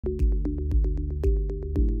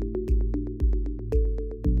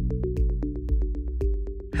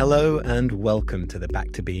Hello and welcome to the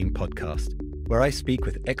Back to Being podcast, where I speak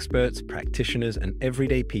with experts, practitioners, and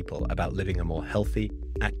everyday people about living a more healthy,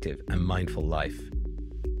 active, and mindful life.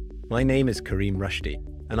 My name is Kareem Rushdie,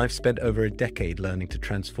 and I've spent over a decade learning to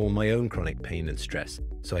transform my own chronic pain and stress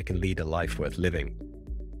so I can lead a life worth living.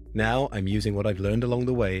 Now I'm using what I've learned along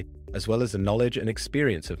the way, as well as the knowledge and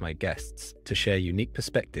experience of my guests, to share unique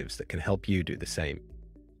perspectives that can help you do the same.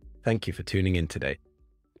 Thank you for tuning in today.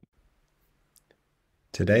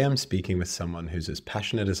 Today I'm speaking with someone who's as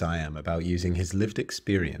passionate as I am about using his lived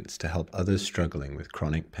experience to help others struggling with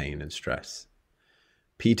chronic pain and stress.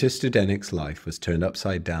 Peter Studenik's life was turned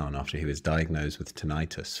upside down after he was diagnosed with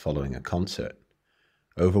tinnitus following a concert.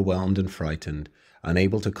 Overwhelmed and frightened,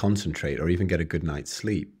 unable to concentrate or even get a good night's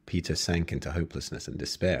sleep, Peter sank into hopelessness and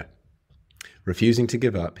despair. Refusing to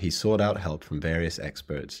give up, he sought out help from various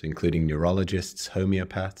experts, including neurologists,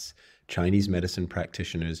 homeopaths, Chinese medicine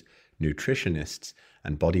practitioners, nutritionists,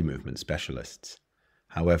 and body movement specialists.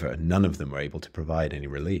 However, none of them were able to provide any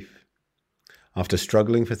relief. After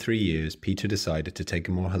struggling for 3 years, Peter decided to take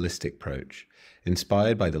a more holistic approach,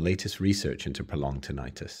 inspired by the latest research into prolonged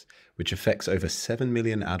tinnitus, which affects over 7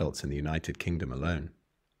 million adults in the United Kingdom alone.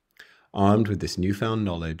 Armed with this newfound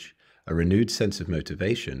knowledge, a renewed sense of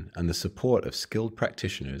motivation, and the support of skilled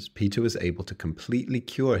practitioners, Peter was able to completely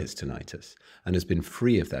cure his tinnitus and has been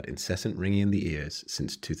free of that incessant ringing in the ears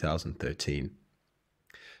since 2013.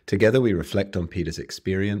 Together we reflect on Peter's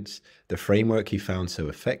experience, the framework he found so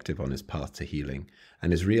effective on his path to healing,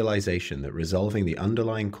 and his realization that resolving the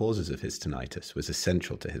underlying causes of his tinnitus was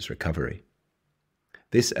essential to his recovery.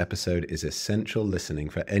 This episode is essential listening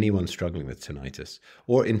for anyone struggling with tinnitus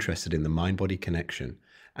or interested in the mind-body connection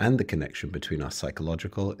and the connection between our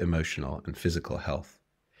psychological, emotional, and physical health.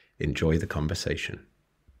 Enjoy the conversation.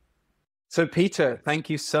 So Peter, thank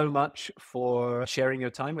you so much for sharing your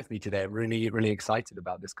time with me today. I'm really, really excited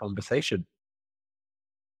about this conversation.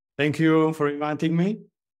 Thank you for inviting me.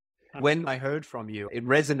 When I heard from you, it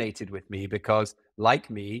resonated with me because, like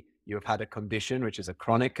me, you have had a condition, which is a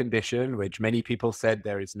chronic condition, which many people said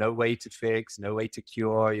there is no way to fix, no way to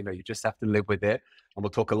cure, you just have to live with it. And we'll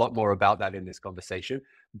talk a lot more about that in this conversation.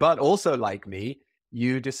 But also, like me,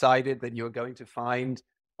 you decided that you're going to find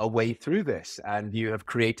a way through this, and you have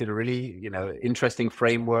created a really, interesting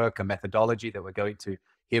framework, a methodology that we're going to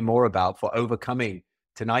hear more about for overcoming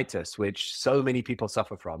tinnitus, which so many people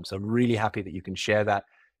suffer from. So I'm really happy that you can share that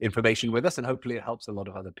information with us, and hopefully it helps a lot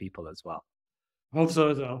of other people as well. Hope so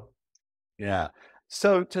as well. Yeah.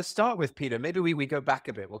 So to start with, Peter, maybe we go back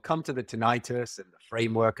a bit. We'll come to the tinnitus and the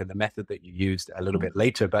framework and the method that you used a little bit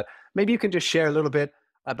later, but maybe you can just share a little bit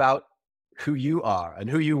about who you are and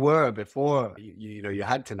who you were before you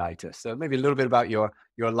had tinnitus. So maybe a little bit about your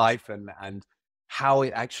life and how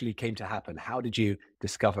it actually came to happen. How did you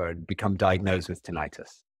discover and become diagnosed with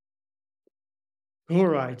tinnitus? All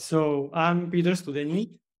right. So I'm Peter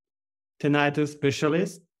Studenik, tinnitus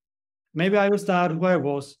specialist. Maybe I will start where I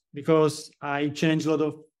was, because I changed a lot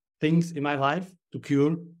of things in my life to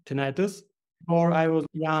cure tinnitus. Before I was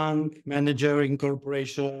young manager in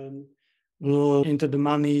corporation, into the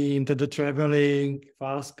money, into the traveling,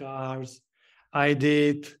 fast cars. I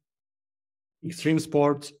did extreme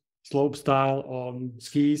sports, slope style on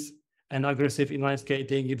skis, and aggressive inline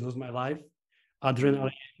skating. It was my life.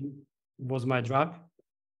 Adrenaline was my drug.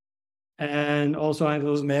 And also I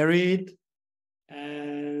was married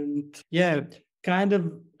and kind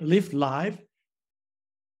of lived life,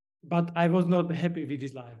 but I was not happy with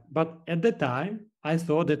this life. But at the time I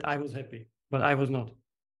thought that I was happy, but I was not.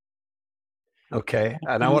 Okay.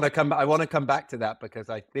 And I want to come back to that, because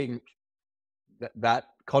I think that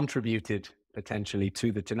contributed potentially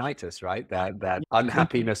to the tinnitus, right? That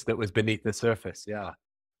unhappiness that was beneath the surface. Yeah.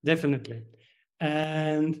 Definitely.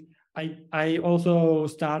 And I also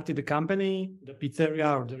started a company, the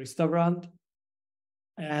pizzeria or the restaurant,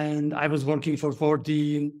 and I was working for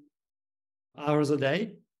 14 hours a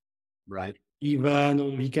day. Right. Even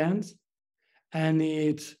on weekends, and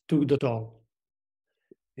it took the toll.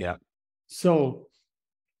 Yeah. So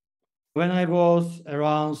when I was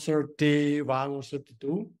around 31 or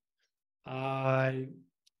 32, I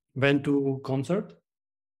went to a concert,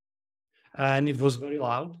 and it was very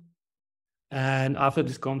loud. And after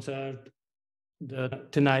this concert, the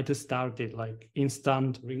tinnitus started, like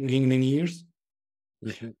instant ringing in ears.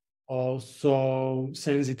 Mm-hmm. Also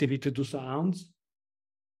sensitivity to sounds.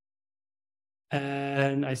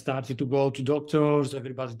 And I started to go to doctors.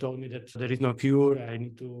 Everybody told me that there is no cure. I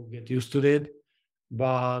need to get used to it.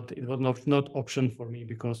 But it was not option for me,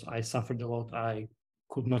 because I suffered a lot. I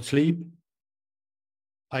could not sleep.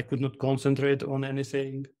 I could not concentrate on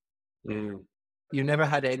anything. You never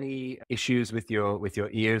had any issues with your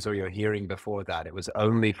ears or your hearing before that. It was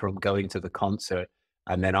only from going to the concert,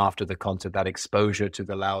 and then after the concert, that exposure to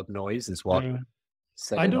the loud noise is what Uh,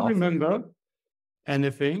 set I it don't off. remember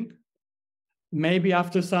anything. Maybe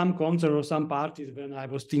after some concert or some parties when I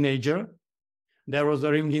was teenager, there was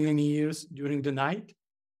a ringing in ears during the night.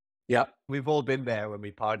 Yeah, we've all been there when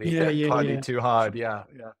we party Yeah, yeah, party yeah. too hard. Yeah,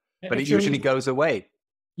 yeah. But it usually Actually, goes away.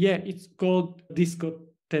 yeah, it's called disco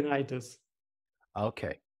tinnitus.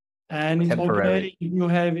 Okay, And it's temporary. okay if you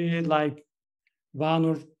have it like 1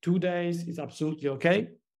 or 2 days, it's absolutely okay.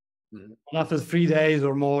 Mhm. After 3 days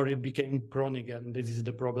or more, it became chronic, and this is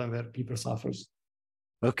the problem where people suffers.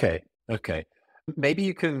 Okay, okay. Maybe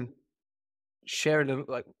you can share a little,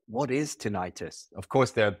 like, what is tinnitus? Of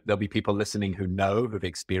course, there'll be people listening who know, who've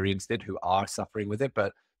experienced it, who are suffering with it.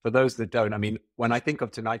 But for those that don't, I mean, when I think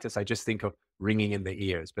of tinnitus, I just think of ringing in the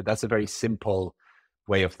ears. But that's a very simple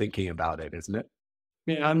way of thinking about it, isn't it?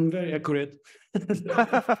 Yeah, I'm very accurate.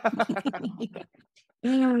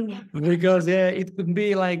 Because yeah, it could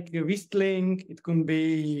be like whistling, it could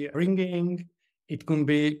be ringing, it could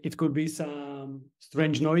be some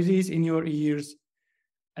strange noises in your ears,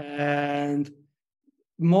 and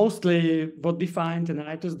mostly what defines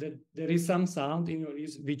tinnitus that there is some sound in your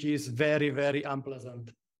ears which is very very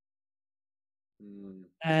unpleasant, Mm.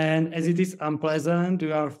 and as it is unpleasant,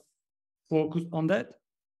 you are focused on that,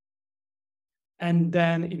 and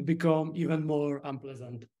then it become even more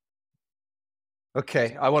unpleasant.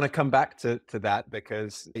 Okay, I want to come back to that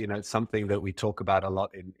because it's something that we talk about a lot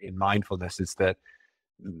in mindfulness is that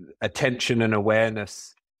attention and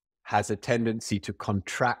awareness has a tendency to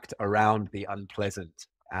contract around the unpleasant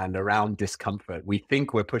and around discomfort. We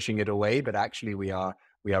think we're pushing it away, but actually we are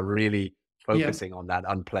really Yeah, focusing on that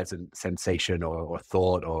unpleasant sensation or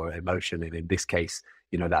thought or emotion. And in this case,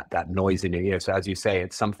 that noise in your ear. So as you say,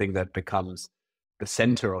 it's something that becomes the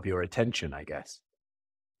center of your attention, I guess.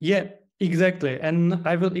 yeah, exactly. And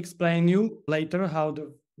I will explain you later how the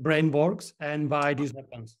brain works and why this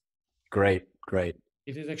happens. Great, great.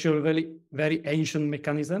 It is actually a very, very ancient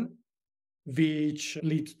mechanism which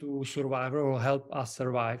leads to survival or help us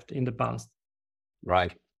survive in the past.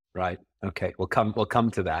 Right, right. Okay, we'll come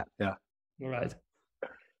to that. Yeah. All right.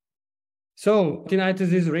 So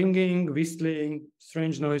tinnitus is ringing, whistling,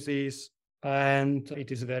 strange noises, and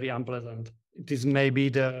it is very unpleasant. It is maybe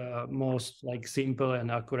the most like simple and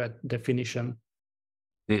accurate definition.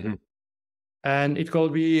 Mhm. And it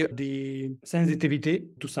could be the sensitivity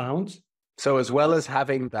to sounds. So as well as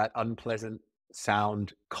having that unpleasant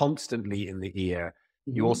sound constantly in the ear,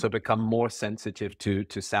 you Mhm. also become more sensitive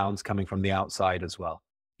to sounds coming from the outside as well.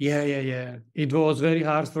 Yeah, yeah, yeah. It was very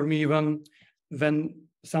hard for me when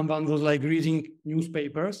someone was like reading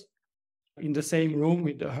newspapers in the same room.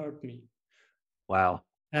 It hurt me. Wow.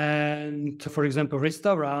 And for example,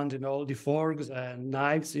 restaurant and all the forks and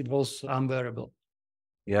knives, it was unbearable.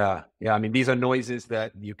 Yeah. Yeah. I mean, these are noises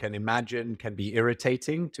that you can imagine can be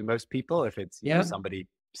irritating to most people if it's, Yeah, somebody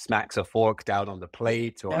smacks a fork down on the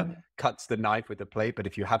plate or yeah. cuts the knife with the plate. But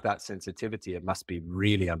if you have that sensitivity, it must be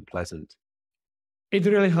really unpleasant. It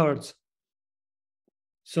really hurts.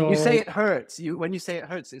 You say So it hurts. When you say it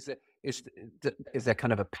hurts, is there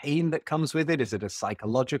kind of a pain that comes with it? Is it a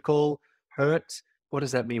psychological hurt? What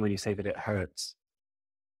does that mean when you say that it hurts?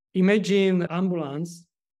 imagine ambulance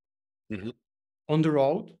Mhm. on the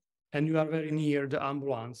road and you are very near the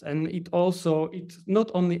ambulance. And it's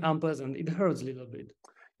not only unpleasant, it hurts a little bit.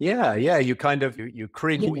 Yeah, yeah. You kind of you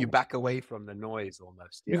cringe, Yeah. you back away from the noise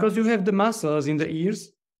almost. Yeah. Because you have the muscles in the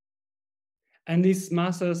ears, and these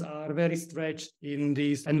muscles are very stretched in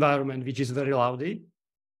this environment, which is very loudy.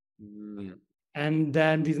 Mm, And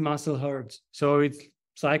then this muscle hurts. So it's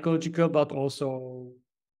psychological, but also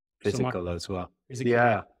so much physical as well. physical. Yeah.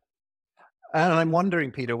 Yeah. And I'm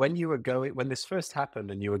wondering, Peter, when this first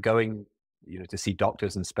happened and you were going, to see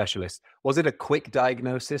doctors and specialists, was it a quick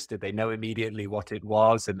diagnosis? Did they know immediately what it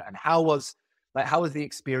was? And how was the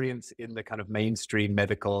experience in the kind of mainstream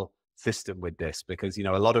medical system with this? Because, a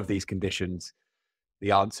lot of these conditions,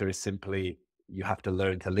 the answer is simply you have to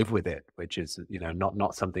learn to live with it, which is,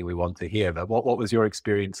 not something we want to hear. But what was your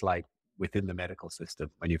experience like within the medical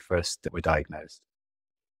system when you first were diagnosed?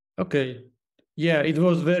 Okay. Yeah, it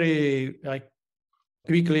was very like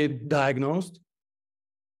quickly diagnosed.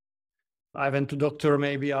 I went to doctor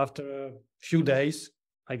maybe after a few days,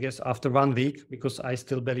 I guess after 1 week, because I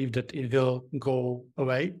still believe that it will go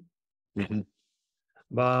away. Mhm.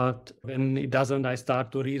 But when it doesn't, I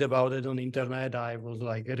start to read about it on the internet. I was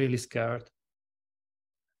like really scared.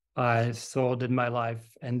 I thought that my life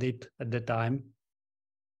ended at the time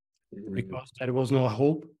Mhm. because there was no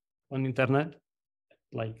hope on internet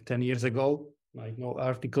like 10 years ago. like no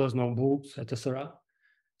articles, no books, etc.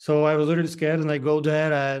 So I was really scared, and I go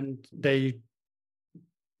there, and they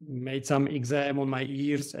made some exam on my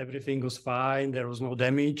ears. Everything was fine. There was no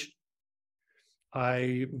damage.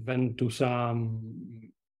 I went to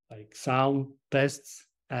some like sound tests,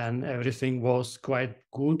 and everything was quite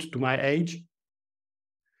good to my age.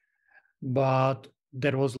 But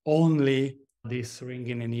there was only this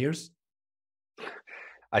ringing in ears.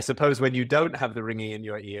 I suppose when you don't have the ringing in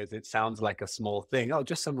your ears, it sounds like a small thing. Oh,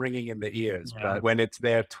 just some ringing in the ears. Yeah. But when it's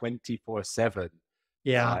there 24/7,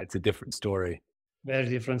 Yeah, it's a different story. very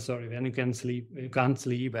different story. When you can't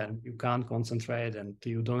sleep, and you can't concentrate, and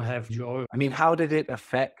you don't have joy. I mean, how did it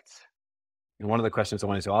affect? And one of the questions I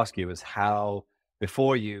wanted to ask you was how,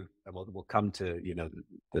 before you, and we'll come to, the,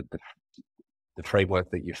 the, the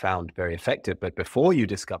framework that you found very effective, but before you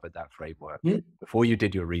discovered that framework, before you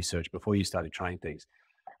did your research, before you started trying things,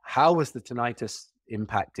 how was the tinnitus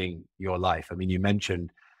impacting your life? I mean, you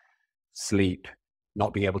mentioned sleep,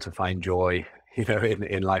 not being able to find joy,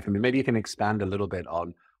 in life. I mean, maybe you can expand a little bit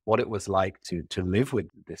on what it was like to live with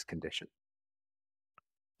this condition.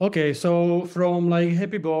 Okay, so from like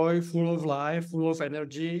happy boy, full of life, full of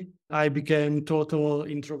energy, I became total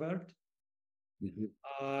introvert.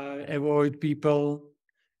 I avoid people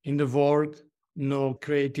in the work, no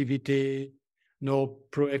creativity, no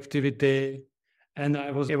proactivity. And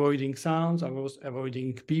I was avoiding sounds, I was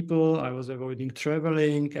avoiding people, I was avoiding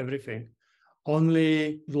traveling, everything.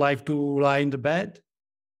 Only like to lie in the bed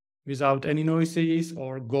without any noises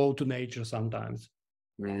or go to nature sometimes.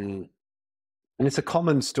 And it's a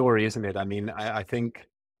common story, isn't it? I mean, I think,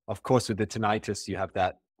 of course, with the tinnitus, you have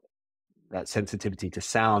that sensitivity to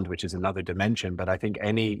sound, which is another dimension. But I think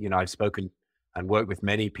I've spoken and worked with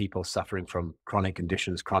many people suffering from chronic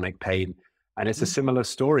conditions, chronic pain, and it's a similar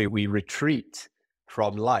story. We retreat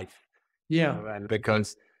from life. Yeah. And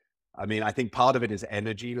because, I mean, I think part of it is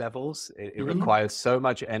energy levels. It requires so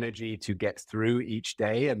much energy to get through each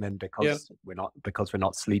day. And then because we're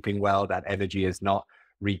not sleeping well, that energy is not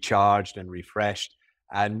recharged and refreshed.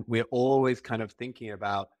 And we're always kind of thinking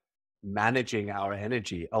about managing our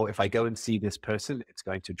energy. Oh, if I go and see this person, it's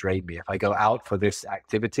going to drain me. If I go out for this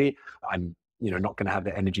activity, I'm not going to have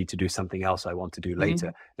the energy to do something else I want to do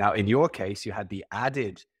later. Now, in your case, you had the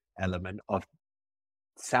added element of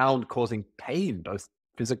sound causing pain, both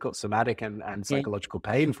physical, somatic, and psychological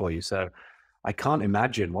pain for you. So I can't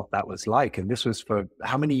imagine what that was like. And this was for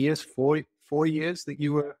how many years? Four years that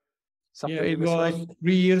you were suffering this way? It was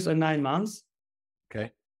 3 years and 9 months.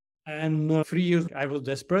 Okay. And 3 years I was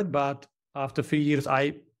desperate, but after 3 years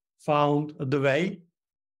I found the way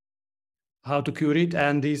how to cure it.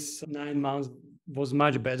 And this 9 months was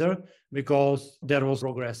much better because there was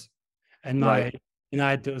progress, and my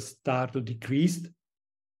tinnitus started to decrease.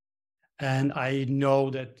 And I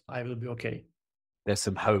know that I will be okay. There's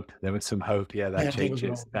some hope. There was some hope. Yeah,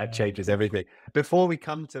 that changes everything. Before we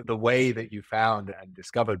come to the way that you found and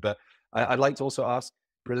discovered, but I'd like to also ask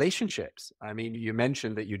relationships. I mean, you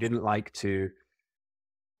mentioned that you didn't like to,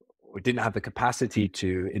 or didn't have the capacity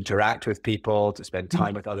to interact with people, to spend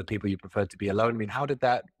time with other people. You preferred to be alone. I mean, how did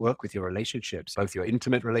that work with your relationships, both your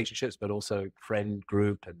intimate relationships, but also friend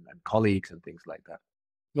group and colleagues and things like that?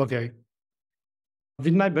 Okay.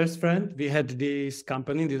 With my best friend, we had this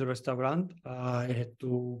company, this restaurant. I had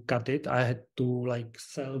to cut it. I had to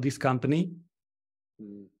sell this company,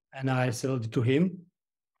 and I sold it to him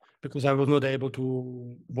because I was not able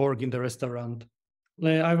to work in the restaurant.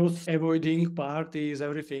 I was avoiding parties,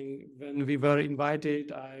 everything. When we were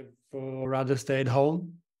invited, I rather stayed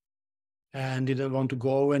home and didn't want to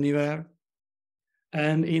go anywhere.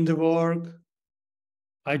 And in the work,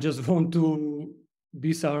 I just want to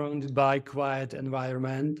be surrounded by quiet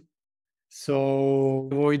environment. So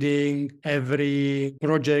avoiding every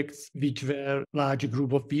projects which were large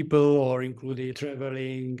group of people or included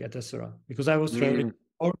traveling, etc. Because I was traveling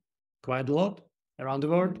quite a lot around the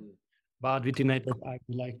world, but with tinnitus, I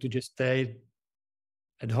would like to just stay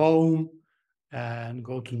at home and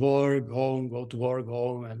go to work, home, go to work,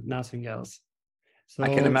 home, and nothing else. So I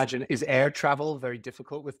can imagine, is air travel very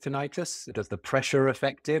difficult with tinnitus? Does the pressure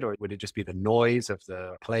affect it, or would it just be the noise of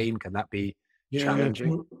the plane? Can that be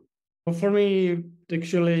challenging? For me,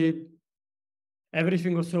 actually,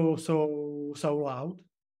 everything was so loud.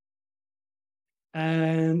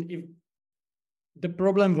 And the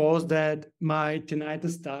problem was that my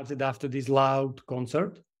tinnitus started after this loud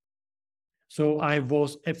concert. So I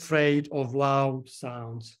was afraid of loud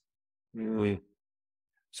sounds.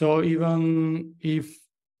 So even if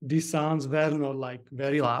these sounds were not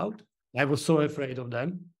very loud, I was so afraid of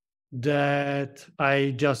them that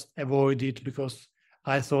I just avoided, because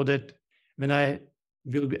I thought that when I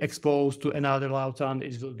will be exposed to another loud sound,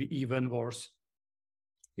 it will be even worse.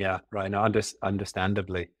 Yeah, right. No,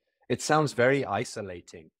 understandably. It sounds very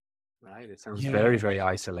isolating, right? It sounds very, Yeah, very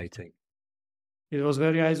isolating. it was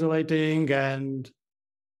very isolating, and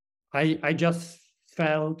I just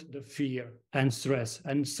felt the fear and stress.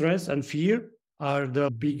 And stress and fear are the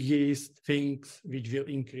biggest things which will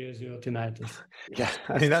increase your tinnitus. Yeah,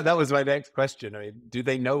 I mean that was my next question. I mean, do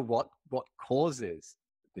they know what causes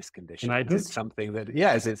this condition? Is it Tinnitus? something that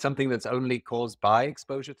is it something that's only caused by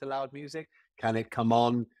exposure to loud music? Can it come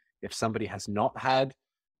on if somebody has not had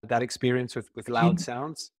that experience with loud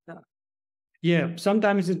sounds? Yeah. Yeah,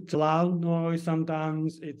 sometimes it's loud noise,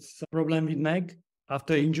 sometimes it's a problem with neck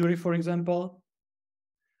after injury, for example.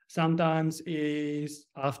 Sometimes is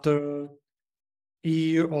after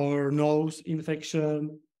ear or nose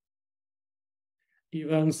infection.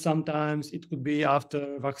 Even sometimes it could be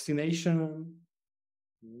after vaccination.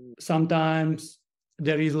 Mm. Sometimes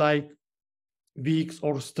there is like weeks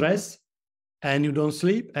or stress and you don't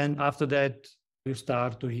sleep. And after that, you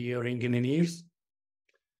start to hear ringing in ears.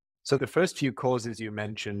 So the first few causes you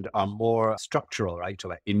mentioned are more structural, right? So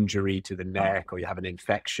like injury to the neck, or you have an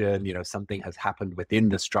infection, something has happened within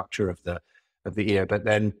the structure of the ear. But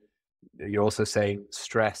then you're also saying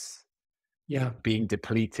stress, Yeah. being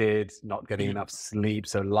depleted, not getting Yeah. enough sleep.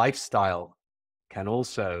 So lifestyle can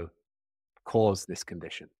also cause this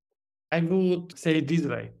condition. I would say it this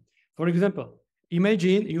way. For example,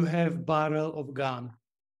 imagine you have barrel of gun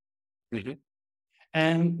Mhm.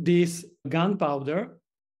 and this gunpowder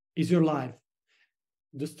is your life,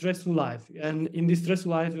 the stressful life. And in this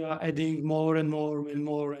stressful life, you are adding more and more and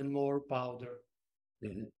more and more powder.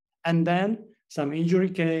 Mhm. And then some injury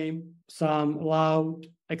came, some loud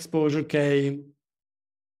exposure came,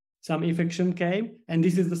 some infection came, and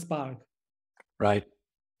this is the spark, Right,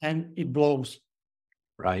 and it blows.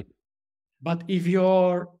 right. But if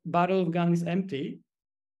your barrel of gun is empty,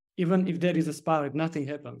 even if there is a spark, nothing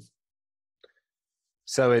happens.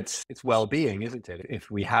 So it's well-being, isn't it?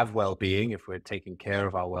 If we have well-being, if we're taking care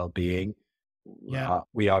of our well-being, Yeah,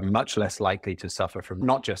 we are much less likely to suffer from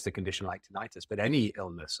not just a condition like tinnitus, but any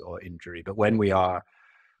illness or injury. But when we are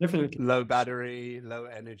definitely. low battery, low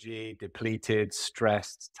energy, depleted,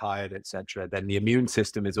 stressed, tired, etc., then the immune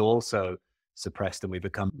system is also suppressed, and we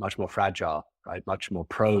become much more fragile, right? Much more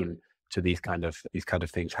prone to these kind of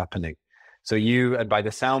things happening. So you, and by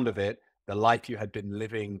the sound of it, the life you had been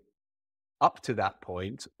living up to that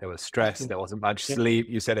point, there was stress, there wasn't much Yeah. sleep.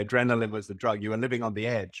 You said adrenaline was the drug. You were living on the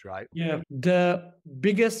edge, right? Yeah, the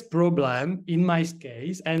biggest problem in my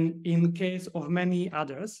case and in case of many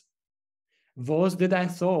others was that I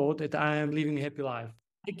thought that I am living a happy life.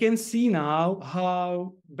 I can see now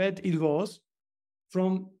how bad it was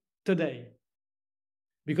from today,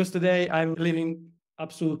 because today I'm living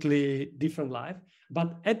absolutely different life.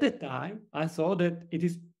 But at that time, I thought that it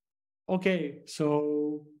is okay.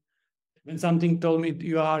 So when something told me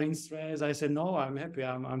you are in stress, I said, no, I'm happy,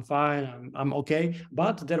 I'm fine, I'm okay.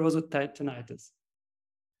 But there was a tinnitus.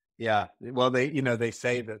 Yeah. Well, they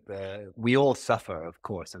say that we all suffer, of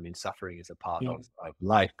course. I mean, suffering is a part Yeah. of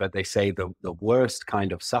life, but they say the worst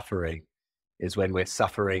kind of suffering is when we're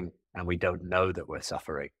suffering and we don't know that we're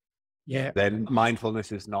suffering. Yeah. Then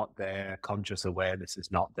mindfulness is not there, conscious awareness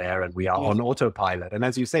is not there, and we are Yes. on autopilot. And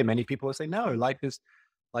as you say, many people will say, no, life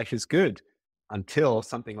is good until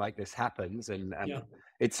something like this happens. And Yeah.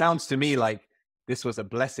 it sounds to me like this was a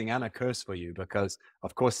blessing and a curse for you, because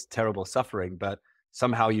of course, terrible suffering, but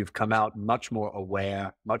somehow you've come out much more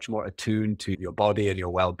aware, much more attuned to your body and your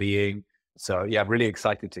well-being. So yeah, really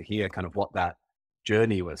excited to hear kind of what that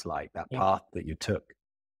journey was like, that Yeah. path that you took.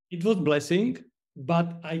 It was blessing,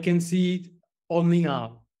 but I can see it only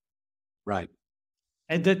now. Right.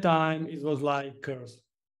 At that time, it was like curse.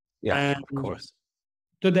 Yeah, And of course.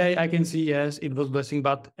 today I can see, yes, it was blessing,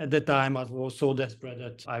 but at that time I was so desperate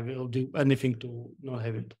that I will do anything to not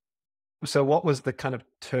have it. So what was the kind of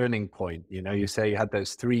turning point? You say you had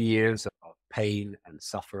those 3 years of pain and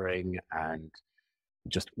suffering and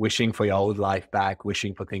just wishing for your old life back,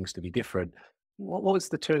 wishing for things to be different. What was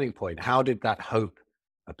the turning point? How did that hope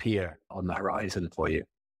appear on the horizon for you?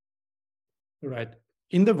 Right.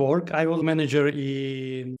 In the work, I was manager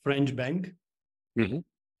in French bank, Mhm.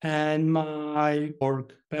 and my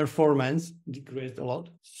work performance decreased a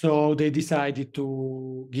lot. So they decided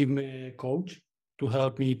to give me a coach to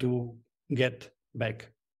help me to get back.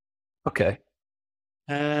 Okay.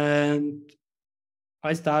 And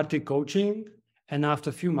I started coaching, and after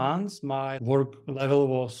a few months, my work level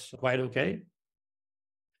was quite okay.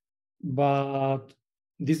 But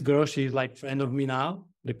this girl, she's like friend of me now,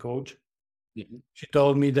 the coach. Mhm. She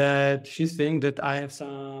told me that she thinks that I have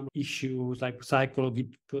some issues, like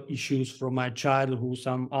psychological issues from my childhood,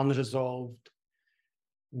 some unresolved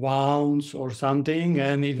wounds or something,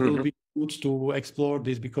 and it will Mhm. be good to explore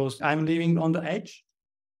this because I'm living on the edge,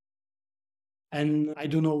 and I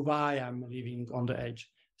don't know why I'm living on the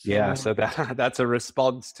edge. Yeah, So so that that's a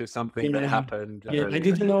response to something that yeah, happened yeah, I earlier.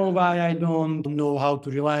 didn't know why I don't know how to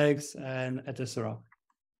relax and etc.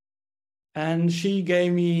 And she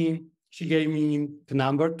gave me the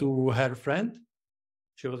number to her friend.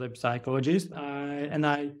 She was a psychologist, and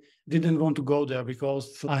I didn't want to go there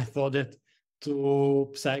because I thought that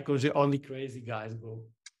to psychology only crazy guys go.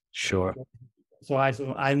 Sure. So I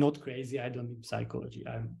thought I'm not crazy. I don't need psychology.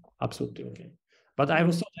 I'm absolutely okay. But I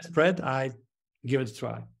was so desperate. I give it a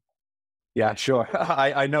try. Yeah, sure.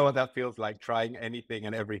 I know what that feels like, trying anything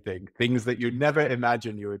and everything, things that you never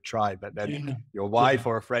imagined you would try, but then Yeah, your yeah, wife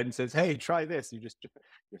or a friend says, "Hey, try this." Your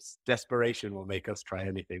desperation will make us try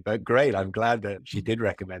anything. But great, I'm glad that she did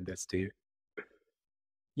recommend this to you.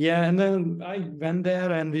 yeah. And then I went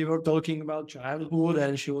there, and we were talking about childhood,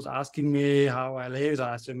 and she was asking me how I lived.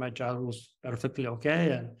 I said my childhood was perfectly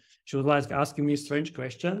okay, and she was like asking me strange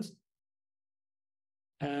questions.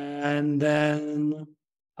 And then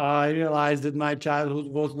I realized that my childhood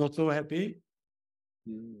was not so happy,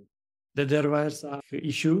 Mm. that there were some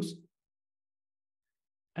issues.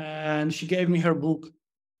 And she gave me her book.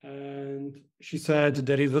 And she said,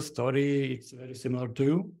 there is a story, it's very similar to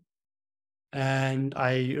you. And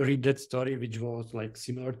I read that story, which was like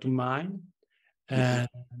similar to mine. Mhm. And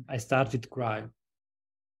I started to cry.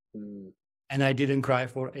 Mm. And I didn't cry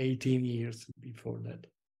for 18 years before that.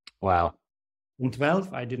 Wow. In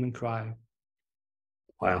 12, I didn't cry.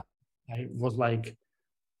 Wow. I was like,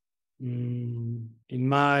 in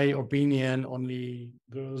my opinion, only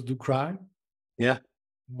girls do cry. Yeah.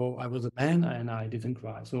 Well, I was a man and I didn't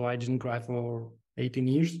cry. So I didn't cry for 18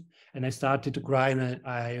 years. And I started to cry. And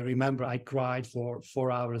I remember I cried for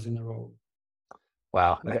 4 hours in a row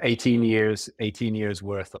Wow. 18 years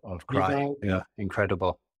worth of crying. without, Yeah.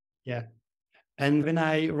 Incredible. yeah. And when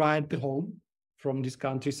I ride home from this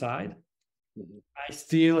countryside, Mhm. I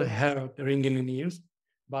still heard ringing in ears,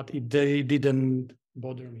 but they didn't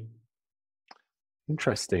bother me.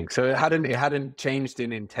 Interesting. So it hadn't changed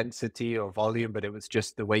in intensity or volume, but it was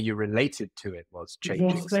just the way you related to it was It changing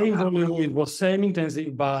was same somehow. volume, it was same intensity,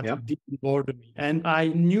 but Yeah. it didn't bother me. And I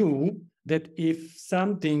knew that if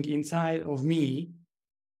something inside of me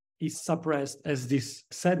is suppressed as this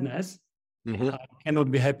sadness, Hmm. I cannot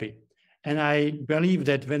be happy. And I believe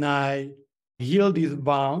that when I heal these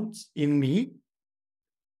bounds in me,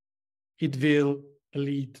 it will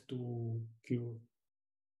lead to cure.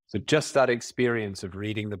 So just that experience of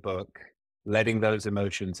reading the book, letting those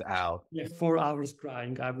emotions out. Yeah, 4 hours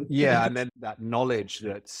crying. I would. Yeah. And then that knowledge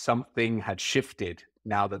that something had shifted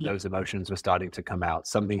now that Yeah, those emotions were starting to come out,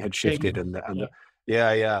 something had yeah, shifted yeah,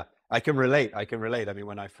 yeah, yeah. I can relate. I can relate. I mean,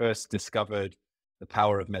 when I first discovered the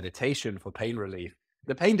power of meditation for pain relief,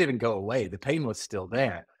 the pain didn't go away. The pain was still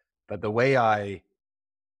there. But the way I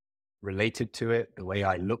related to it, the way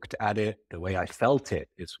I looked at it, the way I felt it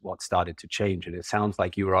is what started to change. And it sounds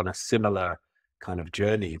like you were on a similar kind of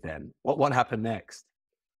journey then. What happened next?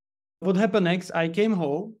 What happened next? I came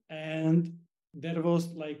home and there was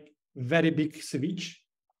like very big switch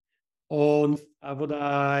on what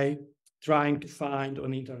I trying to find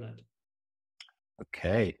on internet.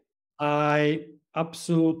 Okay. I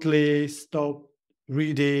absolutely stopped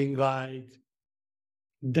reading like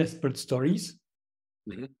desperate stories.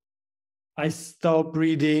 Mhm. I stopped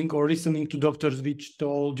reading or listening to doctors which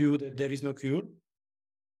told you that there is no cure.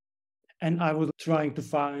 And I was trying to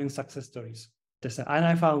find success stories. And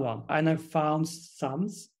I found one. And I found some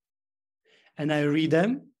and I read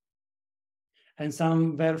them. And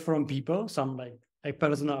some were from people, some like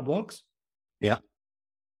personal blogs. Yeah.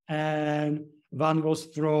 And one was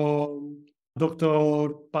from Dr.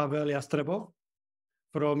 Pavel Jastrebov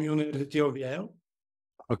from University of Yale.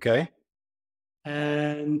 Okay.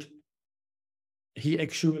 And he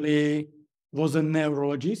actually was a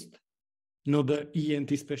neurologist, not the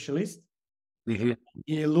ENT specialist. Hmm.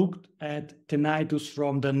 He looked at tinnitus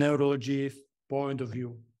from the neurologist point of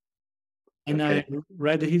view. And I Okay.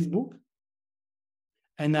 read his book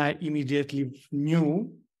and I immediately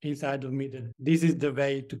knew inside of me that this is the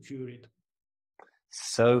way to cure it.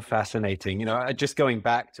 So fascinating. Just going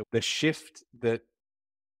back to the shift that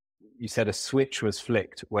you said a switch was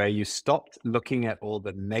flicked where you stopped looking at all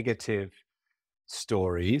the negative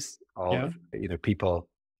stories Yeah. of people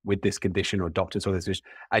with this condition or doctors or this,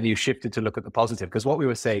 and you shifted to look at the positive, because what we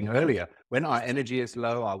were saying earlier, when our energy is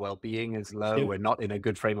low, our well-being is low, Yeah. we're not in a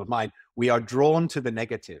good frame of mind, we are drawn to the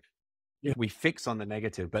negative. Yeah. we fix on the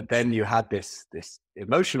negative, but then you had this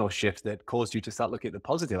emotional shift that caused you to start looking at the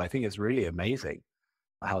positive. I think it's really amazing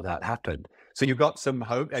how that happened. So you got some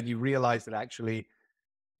hope and you realized that actually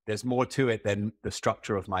there's more to it than the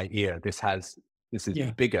structure of my ear. This is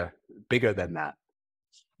Yeah. bigger than that.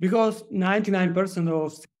 Because 99%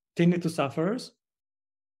 of tinnitus sufferers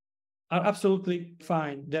are absolutely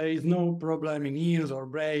fine. There is no problem in ears or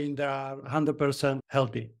brain. They are 100%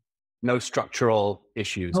 healthy. No structural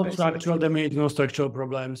issues, No basically. structural damage, no structural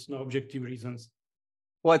problems, no objective reasons.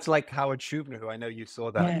 Well, it's like Howard Schubner, who I know you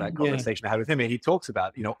saw that Yeah. conversation I had with him. He talks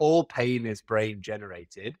about, all pain is brain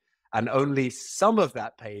generated, and only some of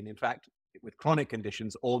that pain, in fact, with chronic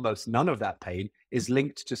conditions, almost none of that pain is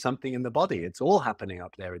linked to something in the body. It's all happening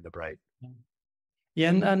up there in the brain. Yeah,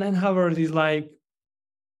 and Howard is like,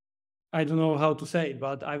 I don't know how to say it,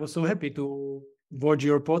 but I was so happy to watch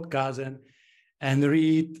your podcast and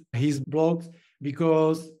read his blogs,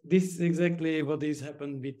 because this is exactly what is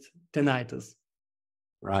happened with tinnitus.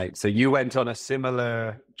 Right. So you went on a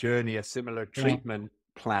similar journey, a similar treatment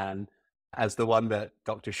plan as the one that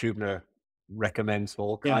Dr. Schubner recommends for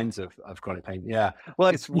all kinds of chronic pain. Yeah. Well,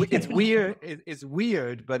 it's weird. It's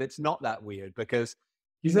weird, but it's not that weird because,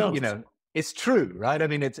 it's true, right? I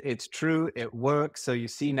mean, it's true. It works. So you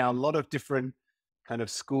see now a lot of different kind of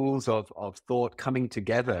schools of thought coming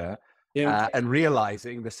together and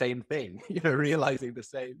realizing the same thing, realizing the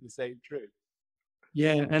same truth.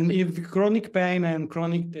 Yeah, and if chronic pain and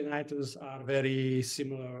chronic tinnitus are very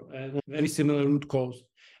similar root cause,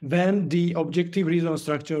 then the objective reason,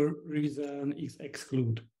 structure reason is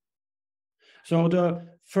excluded. So the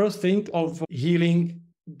first thing of healing,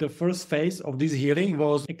 the first phase of this healing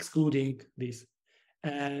was excluding this.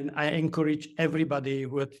 And I encourage everybody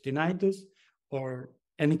who has tinnitus or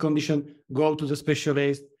any condition, go to the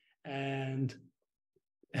specialist and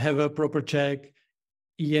have a proper check,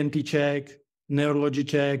 ENT check, neurology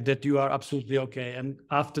check, that you are absolutely okay. And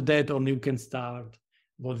after that, only you can start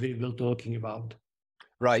what we were talking about.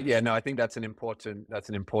 Right. Yeah. No, I think that's an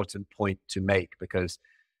important point to make, because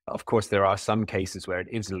of course there are some cases where it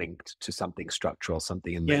is linked to something structural,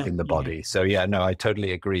 something in the body. So yeah, no, I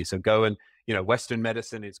totally agree. So go and, Western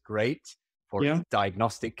medicine is great for its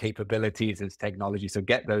diagnostic capabilities, its technology. So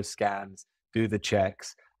get those scans, do the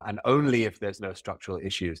checks, and only if there's no structural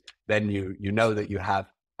issues, then you know that you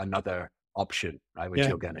have another option, right, which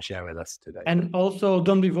you're going to share with us today. And also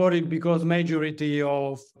don't be worried, because majority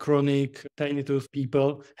of chronic tinnitus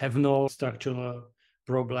people have no structural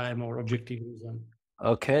problem or objective reason.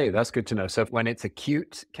 Okay, that's good to know. So when it's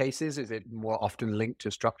acute cases, is it more often linked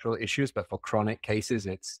to structural issues, but for chronic cases,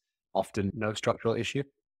 it's often no structural issue?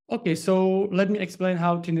 Okay, so let me explain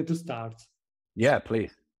how tinnitus starts. Yeah,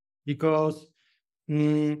 please. Because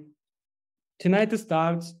tinnitus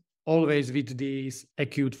starts always with this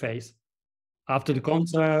acute phase. After the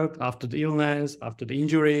concert, after the illness, after the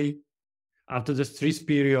injury, after the stress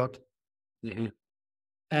period. Mm-hmm.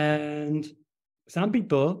 And some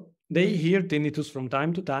people, they hear tinnitus from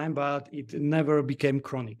time to time, but it never became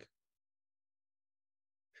chronic.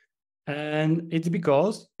 And it's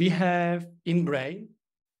because we have in brain,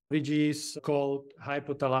 which is called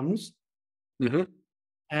hypothalamus,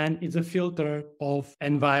 and it's a filter of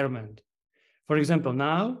environment. For example,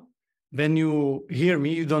 now, when you hear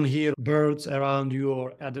me, you don't hear birds around you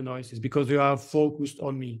or other noises, because you are focused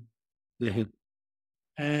on me.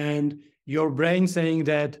 And your brain saying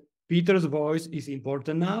that Peter's voice is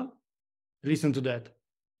important now. Listen to that.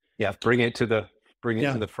 Yeah, bring it to the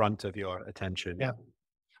front of your attention. Yeah.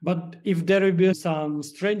 But if there will be some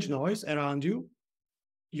strange noise around you,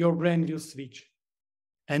 your brain will switch.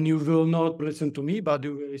 And you will not listen to me, but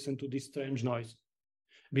you will listen to this strange noise,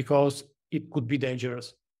 because it could be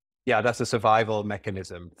dangerous. Yeah, that's a survival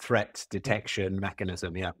mechanism, threat detection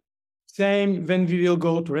mechanism. Yeah. Same when we will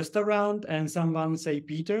go to restaurant and someone say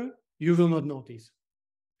Peter, you will not notice.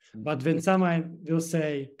 But when someone will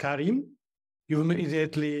say Karim, you will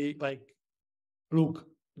immediately look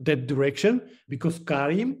that direction, because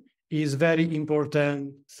Karim is very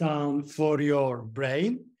important sound for your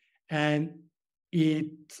brain, and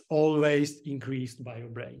it's always increased by your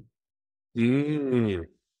brain.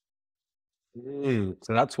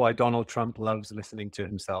 So that's why Donald Trump loves listening to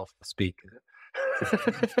himself speak.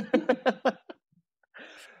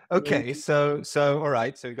 Okay, so all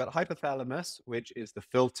right. So you've got hypothalamus, which is the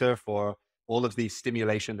filter for all of the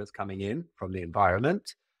stimulation that's coming in from the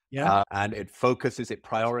environment. And it focuses, it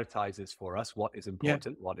prioritizes for us what is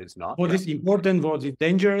important, what is not. What is important, what is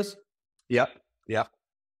dangerous. Yep.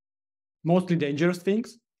 Mostly dangerous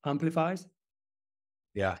things amplifies.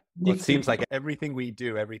 Yeah. Well, it seems like everything we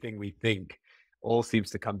do, everything we think all seems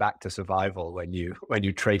to come back to survival when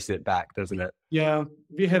you trace it back, doesn't it? Yeah,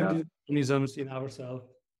 we have Yeah. these mechanisms in ourselves.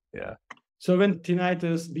 Yeah. So when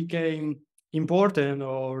tinnitus became important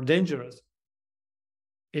or dangerous,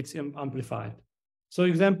 it's amplified. So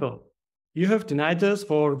example, you have tinnitus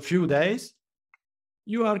for a few days,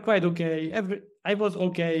 you are quite okay. I was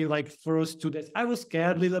okay like first 2 days. I was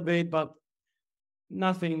scared a little bit, but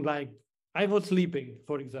nothing like I was sleeping,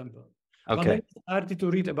 for example. But then Okay. I started to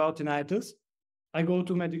read about tinnitus. I go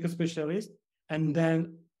to medical specialist, and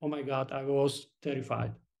then oh my god, I was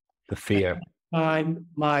terrified. The fear. And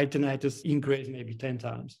my tinnitus increased maybe 10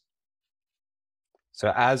 times.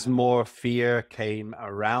 So as more fear came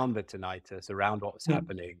around the tinnitus, around what was Yeah.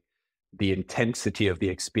 happening, the intensity of the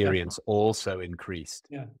experience also increased.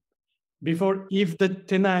 Yeah. Before, if the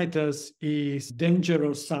tinnitus is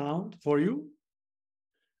dangerous sound for you,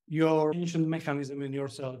 your ancient mechanism in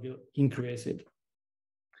yourself will increase it.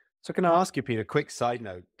 So can I ask you, Peter, quick side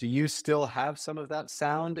note, do you still have some of that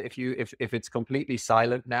sound if it's completely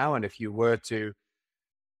silent now, and if you were to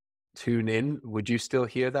tune in, would you still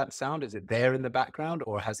hear that sound? Is it there in the background,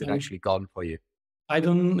 or has it And actually gone for you? I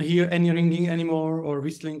don't hear any ringing anymore or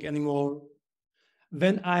whistling anymore.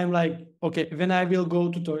 When I'm like, okay, when I will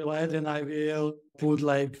go to toilet and I will put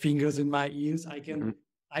like fingers in my ears, I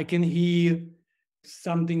can hear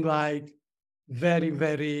something like very,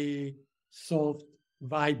 very soft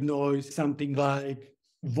white noise, something like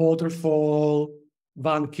waterfall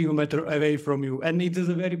 1 kilometer away from you. And it is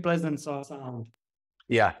a very pleasant sound.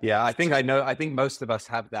 Yeah, yeah. I think most of us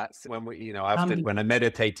have that when often when I'm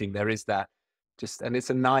meditating, there is that and it's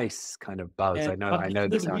a nice kind of buzz. I But know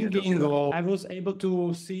the the sound. ringing, I was able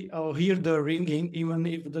to see or hear the ringing even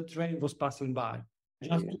if the train was passing by.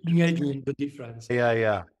 Just to imagine the difference.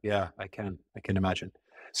 Yeah. I can imagine.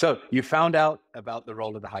 So you found out about the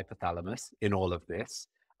role of the hypothalamus in all of this.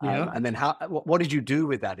 Yeah. And then what did you do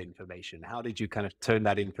with that information? How did you kind of turn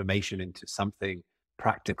that information into something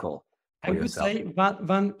practical for I would yourself? say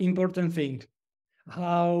one important thing,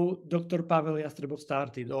 how Dr. Pavel Yastrebov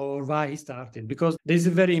started or why he started, because this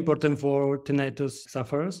is very important for tinnitus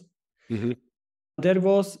sufferers. Mhm. There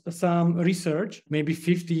was some research maybe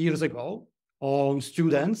 50 years ago on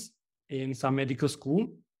students in some medical school.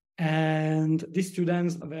 And these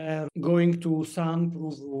students were going to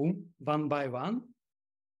soundproof room one by one.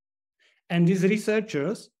 And these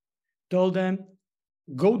researchers told them,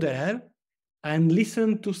 go there and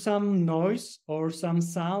listen to some noise or some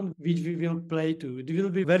sound which we will play to. It will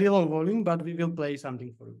be very low volume, but we will play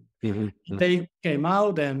something for you. Mhm. They came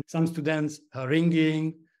out and some students are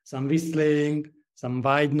ringing, some whistling, some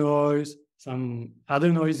white noise, some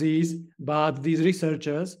other noises, but these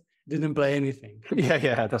researchers didn't play anything.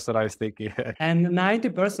 Yeah, that's what I was thinking. And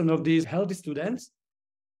 90% of these healthy students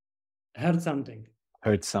heard something.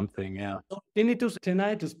 Heard something, yeah. So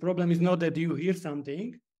tinnitus problem is not that you hear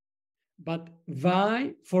something, but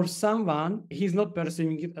why for someone he's not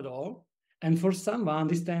perceiving it at all, and for someone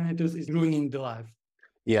this tinnitus is ruining the life.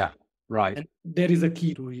 Yeah, right. And there is a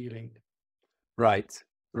key to healing. Right.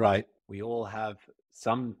 We all have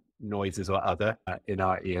some noises or other in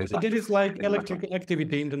our ears. There is like electrical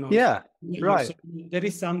activity in the noise. Yeah, right. So there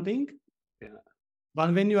is something. Yeah.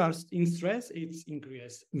 But when you are in stress, it's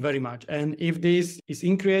increased very much. And if this is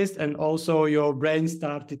increased and also your brain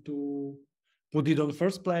started to put it on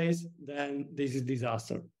first place, then this is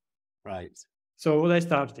disaster. Right. So what I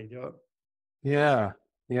started. Yeah.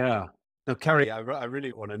 No, Carrie, I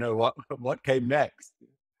really want to know what came next.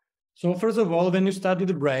 So first of all, when you study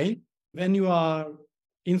the brain, when you are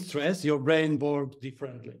in stress, your brain works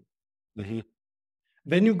differently. Mm-hmm.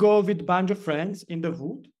 When you go with a bunch of friends in the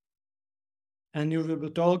wood, and you will be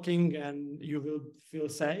talking and you will feel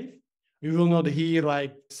safe, you will not hear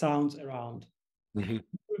like sounds around. Mm-hmm. It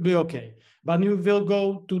will be okay. But you will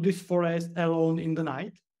go to this forest alone in the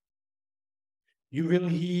night. You will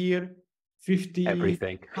hear 50,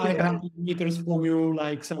 Everything. 500 meters from you,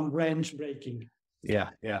 like some branch breaking. Yeah.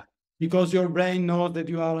 Because your brain knows that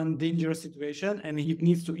you are in a dangerous situation and it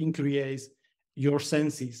needs to increase your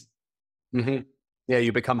senses. Mm-hmm. Yeah,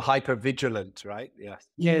 you become hyper vigilant, right? Yes.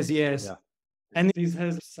 Yes. Yeah. And this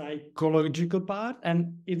has a psychological part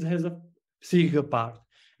and it has a physical part,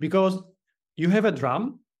 because you have a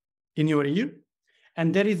drum in your ear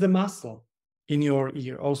and there is a muscle in your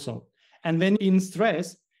ear also. And when in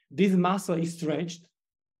stress, this muscle is stretched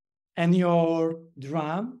and your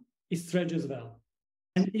drum is stretched as well.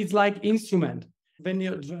 And it's like instrument. When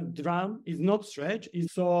your drum is not stretched,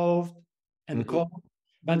 it's soft and cold.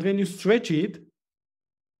 But when you stretch it,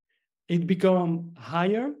 it becomes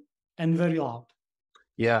higher and very loud.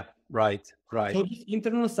 Yeah, right. So these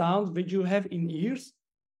internal sounds which you have in ears,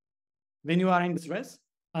 when you are in stress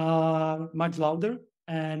are much louder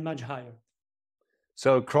and much higher.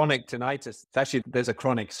 So chronic tinnitus, it's actually, there's a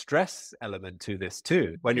chronic stress element to this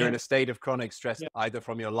too. When you're in a state of chronic stress, either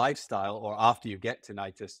from your lifestyle or after you get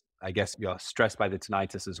tinnitus, I guess you're stressed by the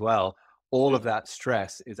tinnitus as well. All of that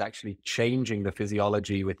stress is actually changing the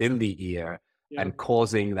physiology within the ear and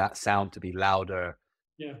causing that sound to be louder,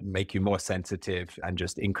 make you more sensitive, and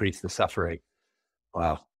just increase the suffering.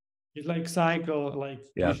 Wow. It's like cycle, like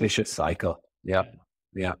vicious cycle. Yeah.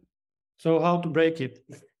 So how to break it?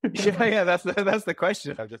 That's the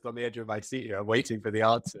question. I'm just on the edge of my seat here. I'm waiting for the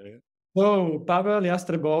answer. So Pavel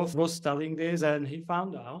Yastrebov was studying this, and he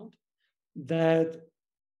found out that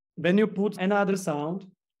when you put another sound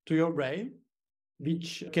to your brain,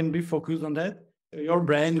 which can be focused on that, your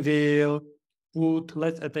brain will put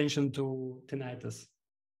less attention to tinnitus.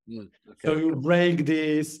 So you break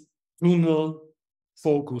this tunnel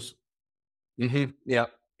focus.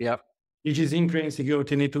 Which is increasing your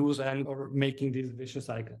tinnitus and or making this vicious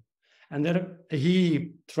cycle. And then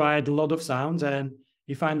he tried a lot of sounds, and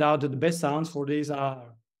he found out that the best sounds for these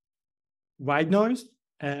are white noise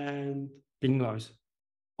and pink noise.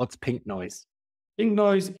 What's pink noise? Pink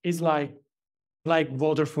noise is like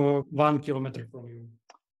water for 1 kilometer from you.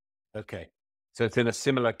 Okay. So it's in a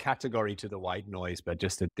similar category to the white noise, but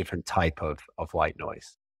just a different type of white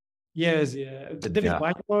noise. Yes, there is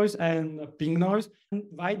white noise and pink noise. And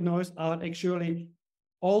white noise are actually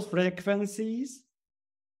all frequencies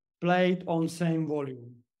played on same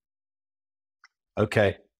volume.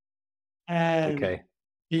 Okay. And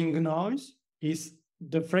pink noise is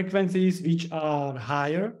the frequencies which are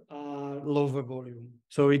higher are lower volume.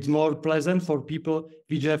 So it's more pleasant for people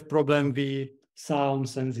which have problem with sound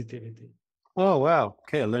sensitivity. Oh, wow.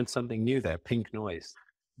 Okay, I learned something new there. Pink noise.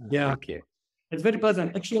 Thank you. It's very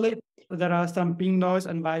pleasant. Actually, there are some pink noise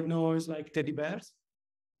and white noise like teddy bears.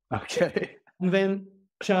 Okay. And when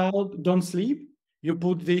child don't sleep, you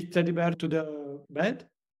put the teddy bear to the bed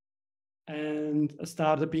and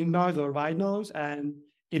start the pink noise or white noise, and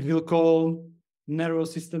it will calm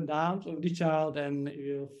nervous system down of the child and it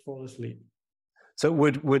will fall asleep. So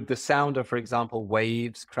would the sound of, for example,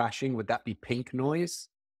 waves crashing, would that be pink noise?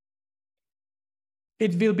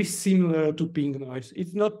 It will be similar to pink noise.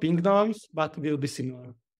 It's not pink noise, but will be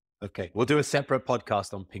similar. Okay, we'll do a separate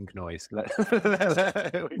podcast on pink noise.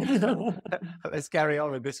 Let's carry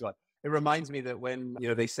on with this one. It reminds me that when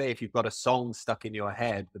they say if you've got a song stuck in your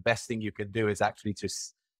head, the best thing you can do is actually to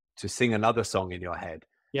sing another song in your head.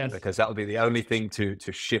 Yes. Because that will be the only thing to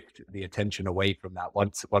shift the attention away from that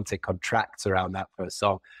once it contracts around that first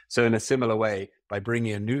song. So in a similar way, by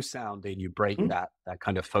bringing a new sound in, you break that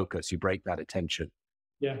kind of focus, you break that attention.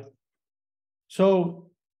 Yeah.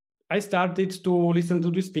 So I started to listen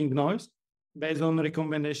to this pink noise based on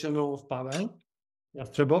recommendation of Pavel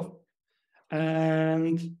Yastrebov.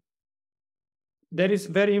 And there is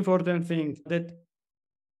very important thing that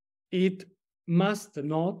it must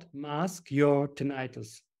not mask your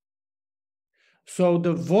tinnitus. So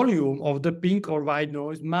the volume of the pink or white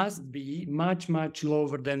noise must be much, much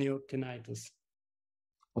lower than your tinnitus.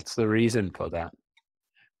 What's the reason for that?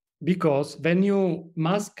 Because when you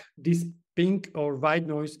mask this pink or white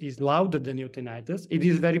noise is louder than your tinnitus, it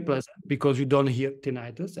is very pleasant because you don't hear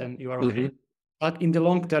tinnitus and you are okay. But in the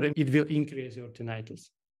long term, it will increase your tinnitus.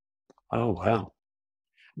 Oh, wow.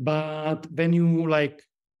 But when you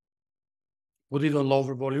put it on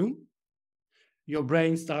lower volume, your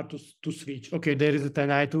brain starts to switch. Okay, there is a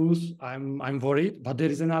tinnitus. I'm worried, but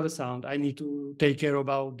there is another sound. I need to take care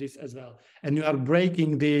about this as well. And you are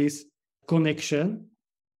breaking this connection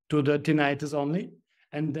to the tinnitus only,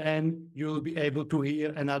 and then you'll be able to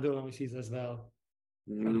hear another noises as well.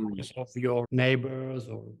 Of your neighbors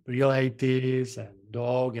or relatives and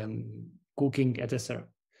dog and cooking, etc.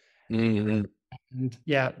 And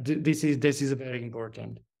this is very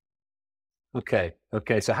important. Okay.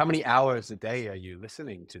 So how many hours a day are you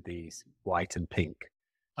listening to these white and pink?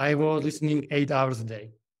 I was listening 8 hours a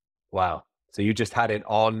day. Wow. So you just had it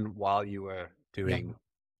on while you were doing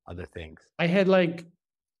other things. I had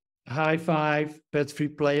hi-fi pet-free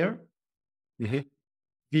player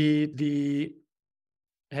with the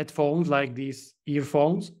headphones, like these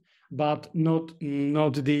earphones, but not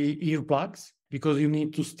the earplugs, because you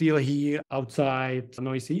need to still hear outside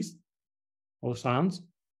noises or sounds.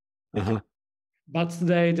 But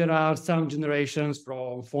today there are some generations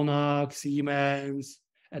from Phonak, Siemens,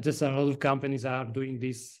 etc. A lot of companies are doing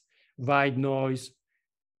this white noise,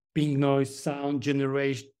 pink noise sound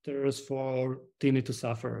generators for tinnitus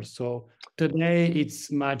sufferers. So today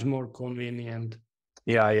it's much more convenient.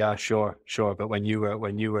 Yeah, sure. But when you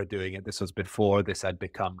were doing it, this was before this had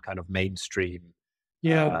become kind of mainstream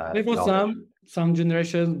Yeah, there was knowledge. some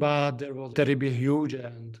generations, but there was terribly huge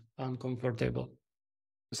and uncomfortable.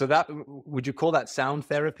 So that would you call that sound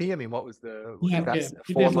therapy? I mean, is Yeah, that yeah. a It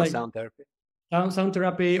is form of like sound therapy? sound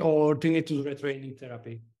therapy or tinnitus retraining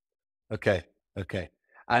therapy. Okay, okay.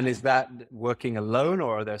 And is that working alone,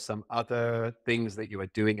 or are there some other things that you are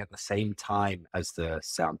doing at the same time as the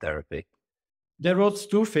sound therapy? There was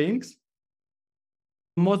two things.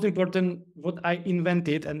 Most important, what I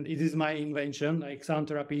invented, and it is my invention, like sound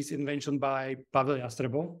therapy is invention by Pavel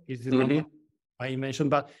Jastrebo. It is not Hmm. my invention,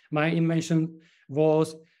 but my invention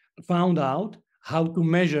was found out how to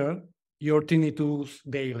measure your tinnitus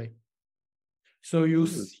daily. So you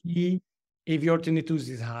see if your tinnitus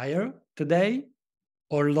is higher today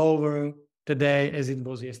or lower today as it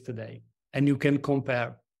was yesterday, and you can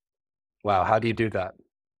compare. Wow, how do you do that?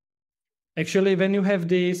 Actually, when you have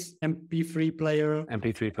this MP3 player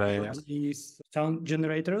MP3 player, or yeah. these sound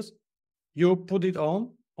generators, you put it on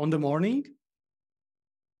the morning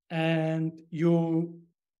and you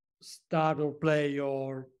start or play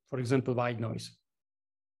your, for example, white noise.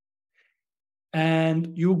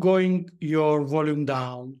 And you going your volume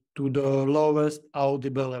down to the lowest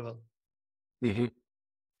audible level. Hmm.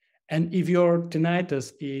 And if your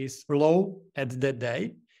tinnitus is low at that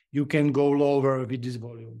day, you can go lower with this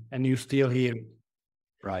volume and you still hear it.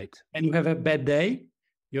 Right. And you have a bad day,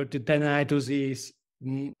 your tinnitus is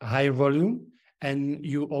higher volume, and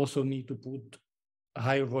you also need to put a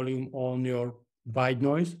higher volume on your white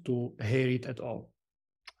noise to hear it at all.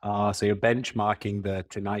 So you're benchmarking the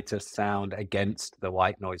tinnitus sound against the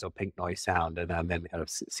white noise or pink noise sound, and then kind of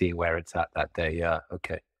seeing where it's at that day. Yeah.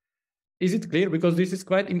 Okay. Is it clear? Because this is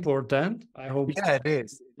quite important. I hope Yeah, it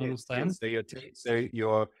is. you It understand. is. So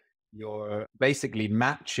you're basically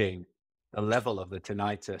matching the level of the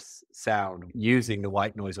tinnitus sound using the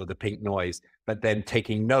white noise or the pink noise, but then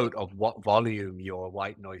taking note of what volume your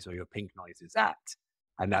white noise or your pink noise is at.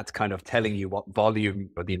 And that's kind of telling you what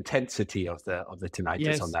volume or the intensity of the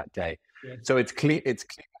tinnitus on Yes. that day. Yes. So it's clear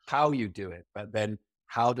how you do it, but then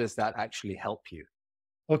how does that actually help you?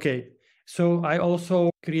 Okay. So I also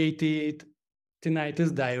created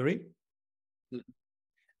tinnitus diary Mm.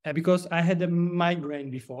 because I had a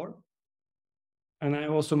migraine before, and I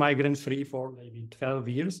also migraine free for maybe 12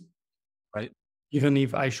 years, Right. even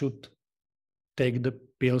if I should take the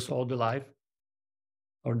pills all the life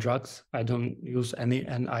or drugs. I don't use any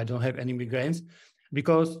and I don't have any migraines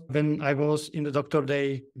because when I was in the doctor,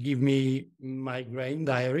 they give me migraine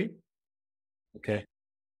diary. Okay.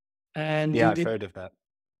 And Yeah, in I've the, heard of that.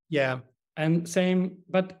 yeah, and same,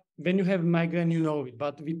 but when you have migraine, you know it.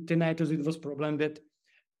 But with tinnitus, it was problem that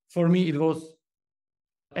for me, it was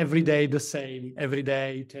every day the same, every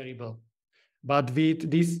day terrible. But with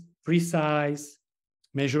this precise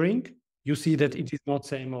measuring, you see that it is not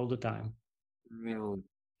same all the time. Mm.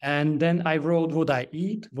 And then I wrote what I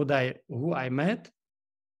eat, who I met,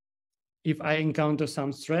 if I encounter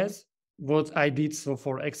some stress, what I did so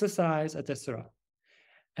for exercise, etc.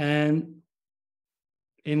 And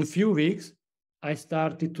in a few weeks, I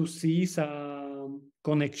started to see some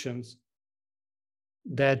connections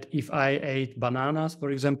that if I ate bananas, for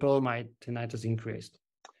example, my tinnitus increased.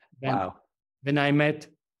 When, Wow. when I met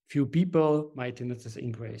few people, my tinnitus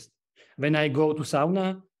increased. When I go to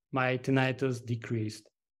sauna, my tinnitus decreased.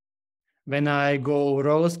 When I go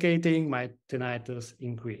roller skating, my tinnitus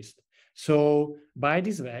increased. So by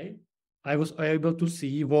this way, I was able to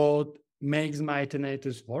see what makes my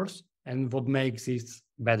tinnitus worse and what makes it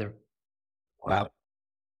better. Wow.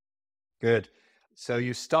 Good. So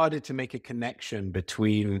you started to make a connection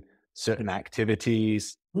between certain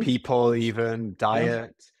activities, people, even Yeah.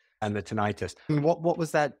 diet, and the tinnitus. And what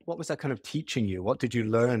was that? What was that kind of teaching you? What did you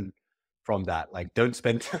learn from that? Like, don't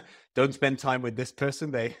spend don't spend time with this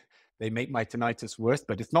person. They make my tinnitus worse,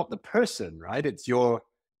 but it's not the person, right? It's your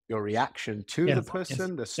reaction to the Yes. Yes.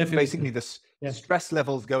 person. Definitely. Basically, the Yes. stress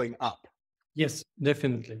levels going up. Yes.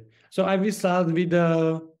 Definitely. So I will start with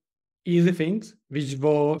the easy things, which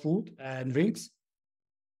were food and drinks.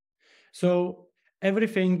 So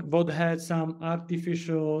everything what had some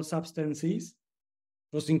artificial substances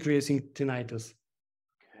was increasing tinnitus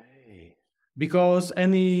Okay. because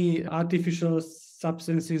any artificial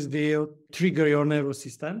substances will trigger your nervous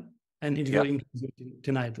system and it will Yeah. increase your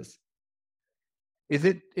tinnitus.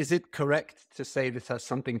 Is it correct to say this has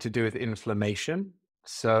something to do with inflammation?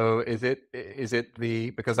 So is it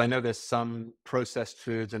because I know there's some processed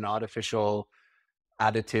foods and artificial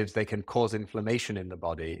additives, they can cause inflammation in the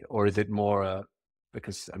body, or is it more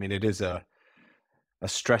because I mean it is a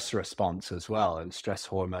stress response as well, and stress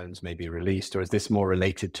hormones may be released, or is this more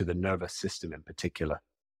related to the nervous system in particular?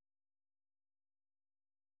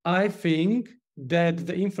 I think that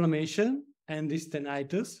the inflammation and this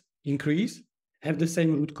tinnitus increase have the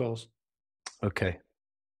same root cause. Okay.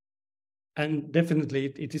 And definitely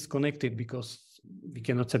it is connected because we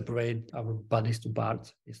cannot separate our bodies to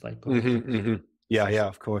parts. It's like connected. Yeah,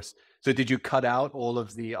 of course. So did you cut out all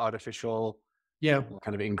of the artificial Yeah.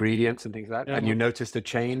 kind of ingredients and things like that? And you noticed a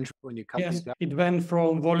change when you cut Yes, these out? it went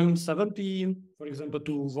from volume 17, for example,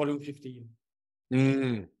 to volume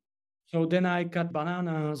 15. So then I cut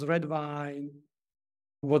bananas, red wine,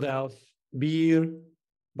 what else? Beer.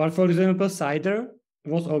 But for example, cider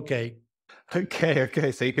was okay.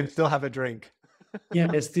 Okay. So you can still have a drink. Yeah,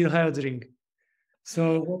 I still have a drink.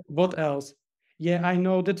 So what else? Yeah, I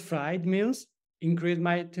know that fried meals increase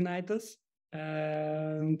my tinnitus.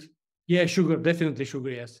 And yeah, sugar, definitely sugar,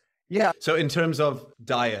 yes. Yeah. So in terms of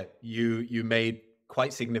diet, you made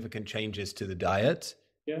quite significant changes to the diet.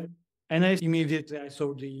 Yeah. And I immediately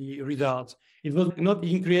saw the results. It was not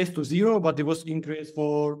increased to 0, but it was increased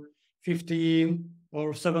for 15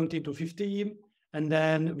 or 17 to 15. And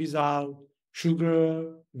then without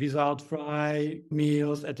sugar, without fried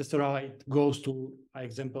meals, etc., it goes to, for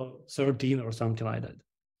example, 13 or something like that.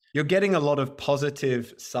 You're getting a lot of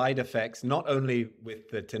positive side effects, not only with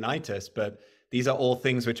the tinnitus, but these are all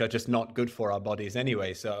things which are just not good for our bodies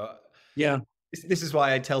anyway. So yeah, this is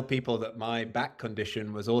why I tell people that my back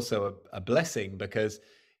condition was also a blessing, because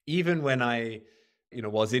even when I,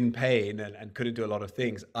 was in pain and couldn't do a lot of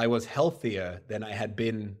things, I was healthier than I had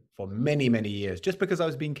been for many, many years, just because I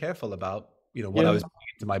was being careful about, what I was putting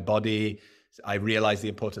into my body. I realized the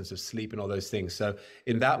importance of sleep and all those things. So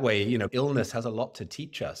in that way, illness has a lot to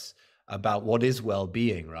teach us about what is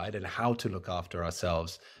well-being, right? And how to look after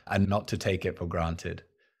ourselves and not to take it for granted.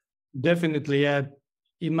 Definitely, yeah.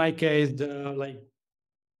 In my case, the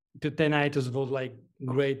tinnitus was like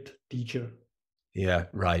great teacher. Yeah,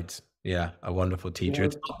 right. Yeah, a wonderful teacher.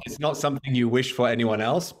 It's not something you wish for anyone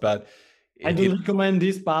else, but I don't recommend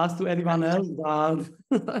this path to anyone else.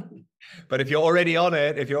 But if you're already on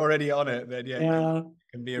it, then it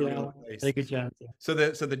can be a real place. Take a chance. Yeah. So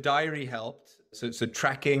the diary helped. So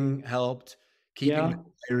tracking helped, keeping the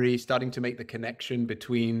diary, starting to make the connection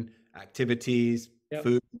between activities,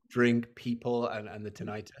 food, drink, people, and the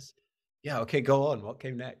tinnitus. Yeah, okay, go on. What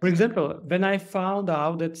came next? For example, when I found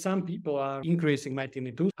out that some people are increasing my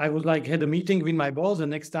tinnitus, I was had a meeting with my boss. The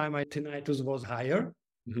next time my tinnitus was higher,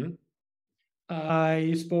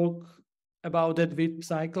 I spoke about that with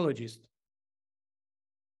psychologists.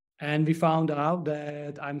 And we found out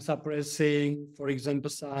that I'm suppressing, for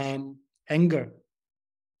example, some anger.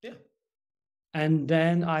 Yeah. And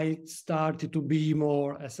then I started to be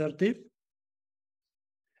more assertive.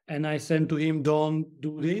 And I said to him, don't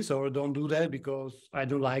do this or don't do that because I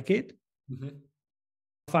don't like it.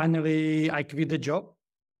 Finally, I quit the job.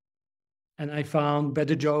 And I found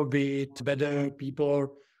better job with better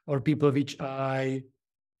people or people which I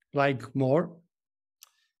like more.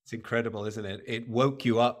 It's incredible, isn't it? It woke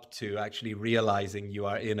you up to actually realizing you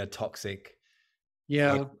are in a toxic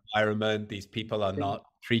environment. These people are not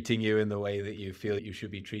treating you in the way that you feel you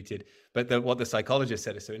should be treated. But what the psychologist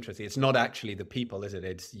said is so interesting. It's not actually the people, is it?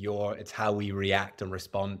 It's how we react and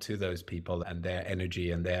respond to those people and their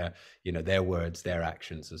energy and their words, their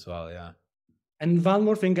actions as well. Yeah. And one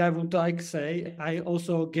more thing I would like to say, I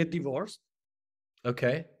also get divorced.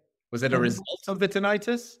 Okay. Was it a result of the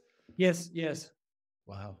tinnitus? Yes.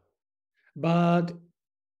 Wow. But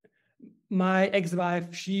my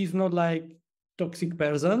ex-wife, she's not like toxic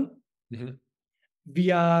person.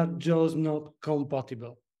 We are just not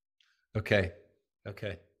compatible. Okay.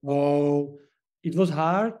 Oh, it was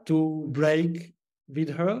hard to break with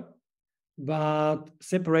her, but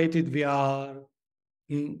separated, we are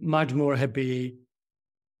much more happy,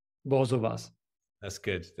 both of us. That's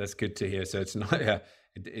good. That's good to hear. So it's not,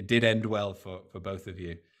 it did end well for both of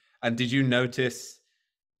you. And did you notice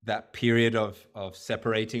that period of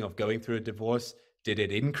separating, of going through a divorce? Did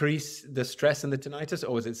it increase the stress and the tinnitus,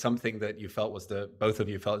 or was it something that you felt both of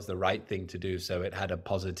you felt was the right thing to do, so it had a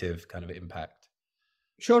positive kind of impact?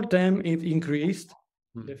 Short term, it increased,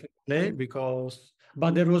 definitely,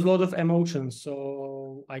 but there was a lot of emotions.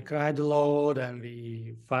 So I cried a lot and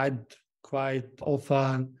we fight quite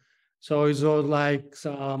often. So it was like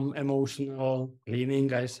some emotional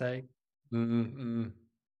cleaning, I say.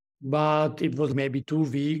 But it was maybe 2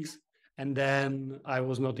 weeks. And then I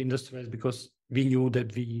was not in the stress because we knew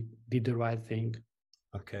that we did the right thing.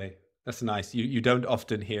 Okay, that's nice. You don't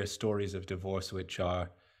often hear stories of divorce which are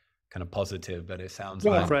kind of positive, but it sounds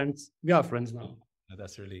like we are friends now.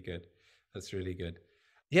 That's really good.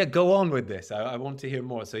 Yeah, go on with this. I want to hear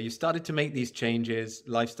more. So you started to make these changes,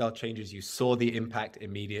 lifestyle changes. You saw the impact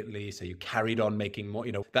immediately. So you carried on making more.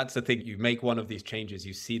 You know, that's the thing. You make one of these changes,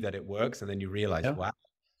 you see that it works, and then you realize, Yeah. wow,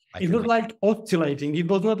 I It can was make. like oscillating. It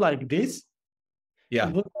was not like this. It Yeah,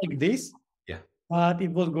 was like this, yeah, but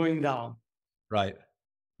it was going down. right,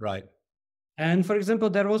 right. And for example,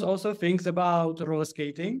 there was also things about roller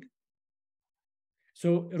skating.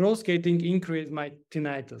 So roller skating increased my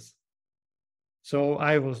tinnitus. So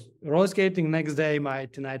I was roller skating. Next day, my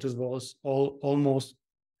tinnitus was almost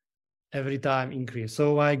every time increased.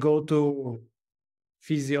 So I go to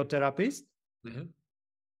physiotherapist, Hmm.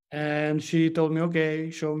 and she told me,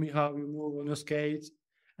 okay, show me how you move on your skates.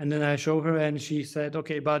 And then I show her, and she said,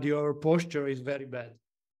 okay, but your posture is very bad.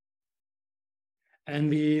 And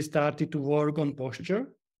we started to work on posture.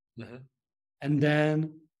 Hmm. And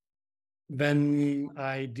then when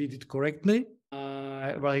I did it correctly,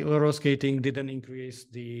 like roller skating didn't increase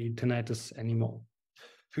the tinnitus anymore.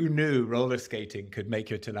 Who knew roller skating could make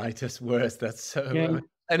your tinnitus worse? That's so. Yeah,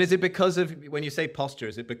 And is it because of when you say posture?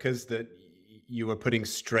 Is it because that you were putting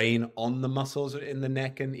strain on the muscles in the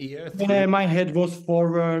neck and ear through? yeah, my head was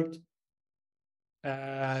forward,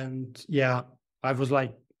 and yeah, I was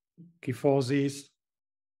like kyphosis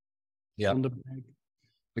Yeah. on the back.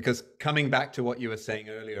 Because coming back to what you were saying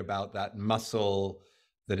earlier about that muscle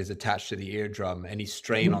that is attached to the eardrum, any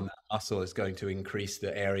strain on that muscle is going to increase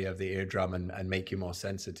the area of the eardrum and make you more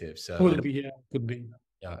sensitive. So Could be, yeah, could be.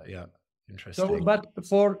 yeah, yeah. So, Interesting. but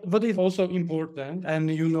for what is also important, and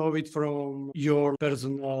you know it from your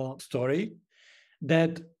personal story,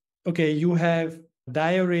 that okay, you have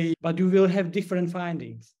diary, but you will have different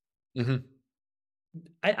findings. Hmm.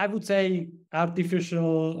 I would say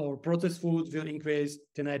artificial or processed foods will increase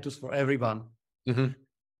tinnitus for everyone. Hmm.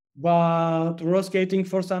 But roller skating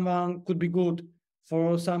for someone could be good.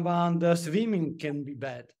 For someone, the swimming can be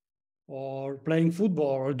bad. Or playing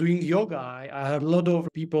football or doing yoga. I heard a lot of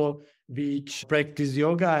people which practice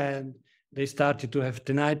yoga and they started to have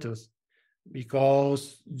tinnitus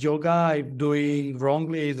because yoga, if doing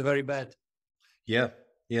wrongly, is very bad. Yeah,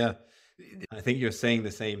 yeah. I think you're saying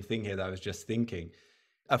the same thing here that I was just thinking.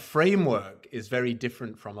 A framework is very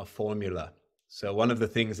different from a formula. So one of the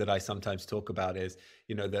things that I sometimes talk about is,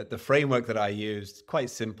 the framework that I used, quite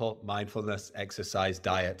simple: mindfulness, exercise,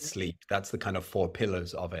 diet, sleep. That's the kind of four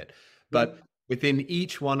pillars of it. But within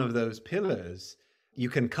each one of those pillars, you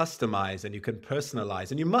can customize and you can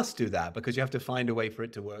personalize, and you must do that because you have to find a way for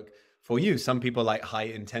it to work for you. Some people like high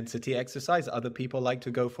intensity exercise. Other people like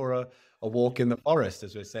to go for a walk in the forest,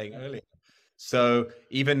 as we were saying earlier. So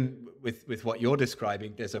even with what you're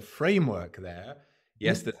describing, there's a framework there.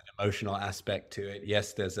 Yes, there's an emotional aspect to it.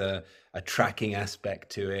 Yes, there's a tracking aspect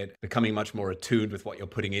to it, becoming much more attuned with what you're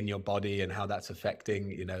putting in your body and how that's affecting,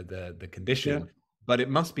 the condition. Yeah. But it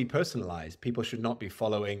must be personalized. People should not be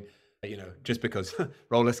following, just because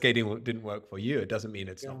roller skating didn't work for you, it doesn't mean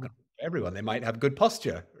it's not Yeah. going to work for everyone. They might have good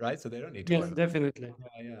posture, right? So they don't need to Yes, worry. definitely.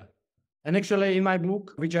 Yeah, yeah. And actually, in my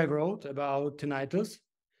book, which I wrote about tinnitus,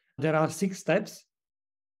 there are 6 steps.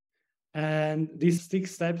 And these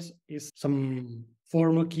 6 steps is some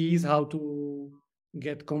formal keys how to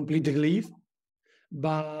get complete relief.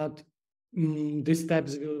 But these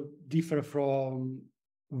steps will differ from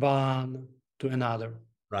one to another.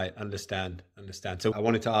 Right, understand. So I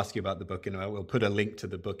wanted to ask you about the book, and we'll put a link to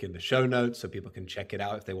the book in the show notes so people can check it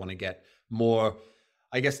out if they want to get more.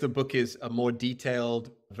 I guess the book is a more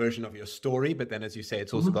detailed version of your story, but then as you say,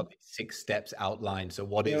 it's also got these 6 steps outlined. So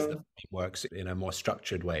what is Yeah. the frameworks in a more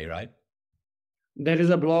structured way, right? There is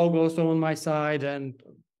a blog also on my side, and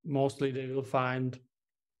mostly they will find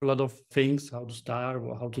a lot of things how to start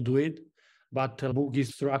or how to do it. But the book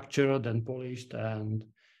is structured and polished, and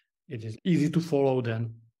it is easy to follow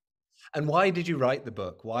then. And why did you write the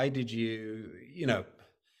book? Why did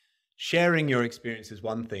sharing your experience is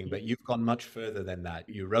one thing, but you've gone much further than that.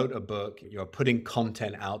 You wrote a book, you're putting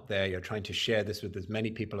content out there, you're trying to share this with as many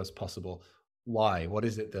people as possible. Why? What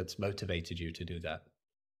is it that's motivated you to do that?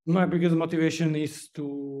 My biggest motivation is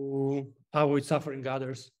to avoid suffering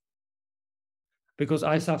others because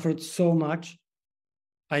I suffered so much.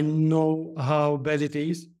 I know how bad it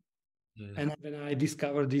is. Mm. And when I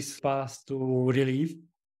discovered this path to relief,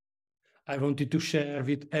 I wanted to share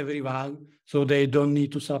with everyone so they don't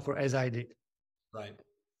need to suffer as I did. Right,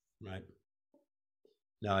 right.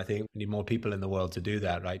 No, I think we need more people in the world to do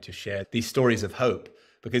that, right? To share these stories of hope,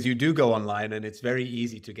 because you do go online and it's very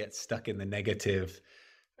easy to get stuck in the negative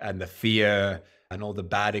and the fear and all the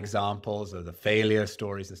bad examples or the failure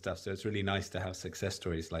stories and stuff. So it's really nice to have success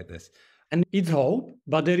stories like this. And it's hope,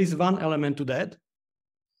 but there is one element to that.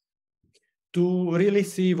 to really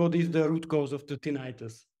see what is the root cause of the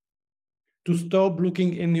tinnitus, to stop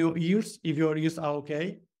looking in your ears if your ears are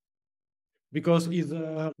okay, because it's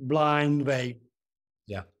a blind way.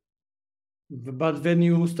 Yeah. But when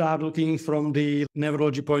you start looking from the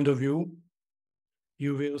neurology point of view,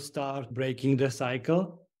 you will start breaking the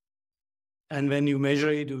cycle. And when you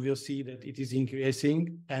measure it, you will see that it is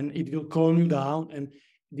increasing and it will calm you down. And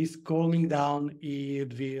this calming down,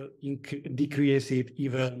 it will decrease it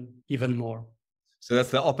even more. So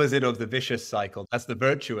that's the opposite of the vicious cycle. That's the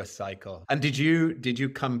virtuous cycle. And did you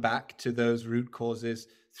come back to those root causes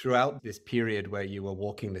throughout this period where you were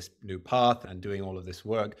walking this new path and doing all of this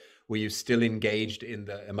work? Were you still engaged in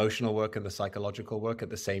the emotional work and the psychological work at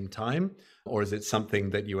the same time? Or is it something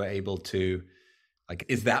that you were able to, like,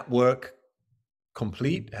 is that work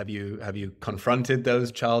complete? Have you confronted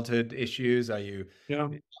those childhood issues? Yeah.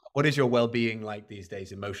 What is your well-being like these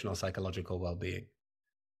days, emotional, psychological well-being?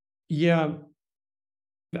 Yeah.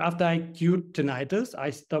 After I cured tinnitus,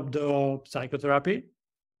 I stopped the psychotherapy.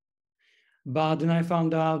 But then I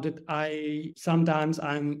found out that sometimes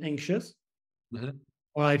I'm anxious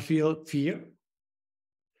or I feel fear.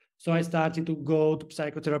 So I started to go to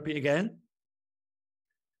psychotherapy again.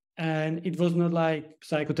 And it was not like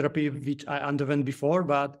psychotherapy which I underwent before,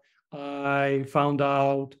 but I found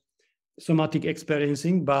out somatic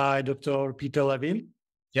experiencing by Dr. Peter Levin.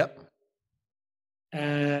 Yep.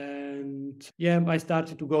 And yeah, I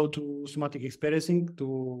started to go to somatic experiencing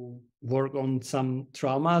to work on some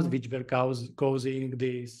traumas which were causing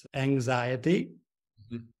this anxiety,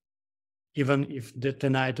 even if the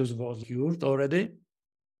tinnitus was cured already.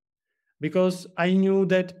 Because I knew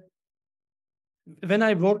that when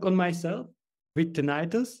I work on myself with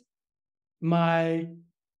tinnitus, my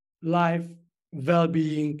life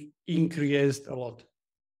well-being increased a lot.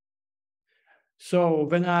 So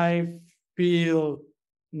when I feel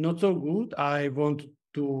not so good, I want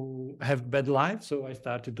to have bad life. So I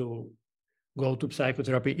started to go to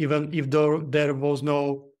psychotherapy, even if there was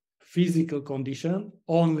no physical condition,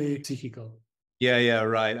 only psychical. Yeah,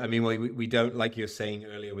 right. I mean, we don't, like you're saying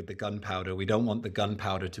earlier with the gunpowder, we don't want the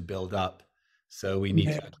gunpowder to build up. So we need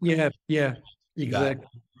to Yeah, exactly.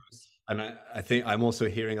 And I think I'm also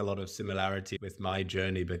hearing a lot of similarity with my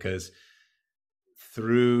journey, because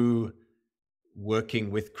through working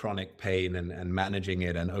with chronic pain and managing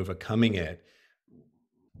it and overcoming it,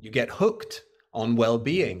 you get hooked on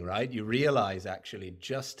well-being, right? You realize actually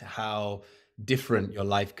just how different your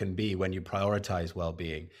life can be when you prioritize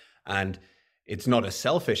well-being. And it's not a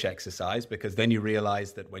selfish exercise, because then you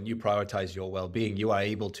realize that when you prioritize your well-being, you are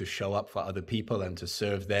able to show up for other people and to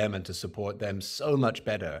serve them and to support them so much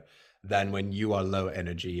better than when you are low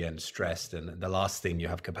energy and stressed. And the last thing you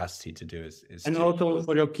have capacity to do is and also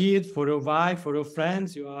for your kids, for your wife, for your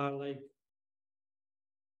friends, you are like,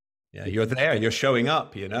 yeah, you're there, you're showing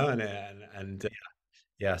up, and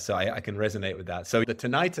yeah, so I can resonate with that. So the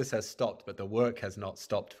tinnitus has stopped, but the work has not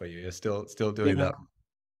stopped for you. You're still doing that.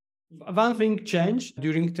 One thing changed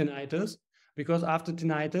during tinnitus, because after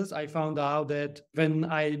tinnitus, I found out that when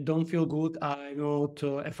I don't feel good, I'm not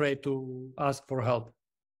afraid to ask for help.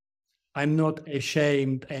 I'm not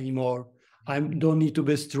ashamed anymore. I don't need to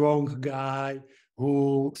be a strong guy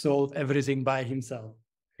who solves everything by himself.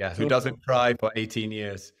 Yeah, who doesn't cry for 18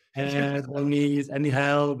 years. And don't need any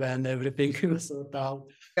help and everything was sorted out.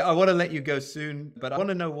 I want to let you go soon, but I want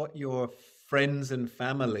to know what your friends and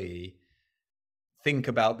family think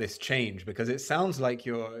about this change, because it sounds like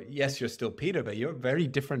you're still Peter, but you're a very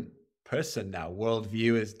different person now.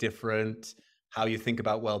 Worldview is different. How you think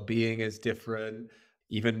about well-being is different.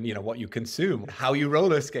 Even, what you consume, how you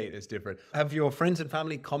roller skate is different. Have your friends and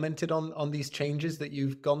family commented on these changes that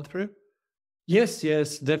you've gone through?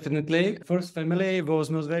 Yes, definitely. First family was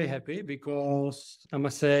not very happy, because I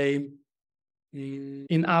must say,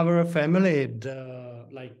 in our family,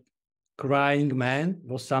 the crying man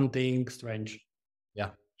was something strange.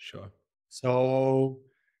 Yeah, sure. So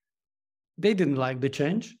they didn't like the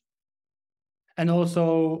change. And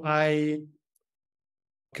also I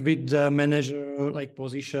quit the manager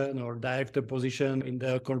position or director position in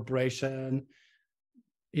the corporation.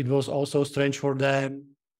 It was also strange for them.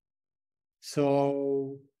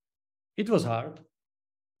 So it was hard.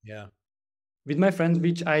 Yeah. With my friends,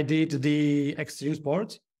 which I did the extreme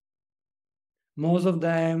sports, most of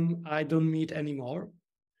them I don't meet anymore,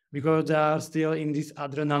 because they are still in this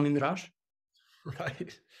adrenaline rush.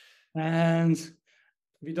 Right. And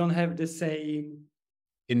we don't have the same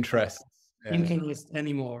interests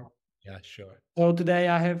anymore. Yeah, sure. So today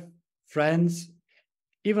I have friends,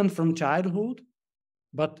 even from childhood,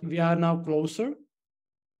 but we are now closer.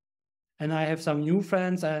 And I have some new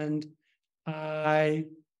friends, and I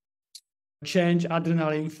change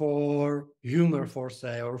adrenaline for humor, for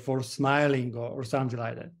say, or for smiling or something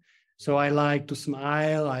like that. So I like to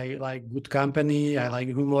smile, I like good company, I like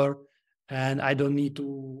humor, and I don't need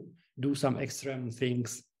to do some extreme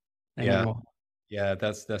things Yeah. anymore. Yeah,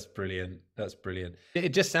 that's brilliant. That's brilliant. It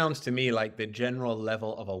just sounds to me like the general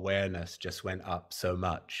level of awareness just went up so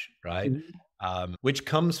much, right? Mhm. Which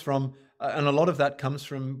comes from, and a lot of that comes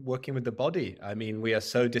from working with the body. I mean, we are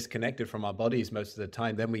so disconnected from our bodies most of the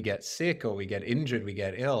time. Then we get sick or we get injured, we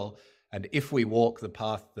get ill. And if we walk the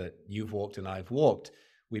path that you've walked and I've walked,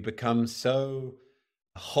 we become so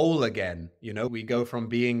whole again. You know, we go from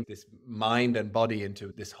being this mind and body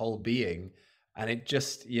into this whole being. And it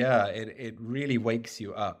just, yeah, it really wakes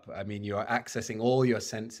you up. I mean, you're accessing all your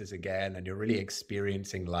senses again, and you're really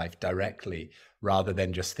experiencing life directly rather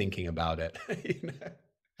than just thinking about it. You know?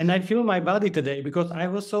 And I feel my body today because I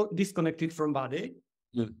was so disconnected from body.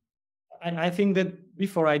 Mm. I think that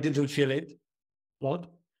before I didn't feel it a lot.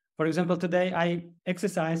 For example, today I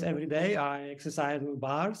exercise every day. I exercise with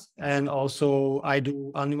bars, and also I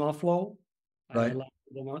do animal flow. I Right. like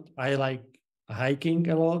it a lot. I like hiking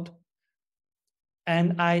a lot,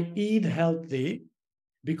 and I eat healthy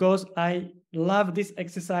because I love this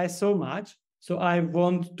exercise so much. So I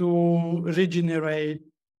want to regenerate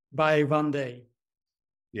by one day.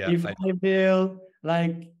 Yeah. If I will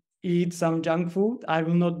like eat some junk food, I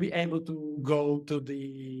will not be able to go to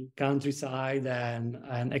the countryside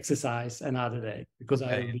and exercise another day because I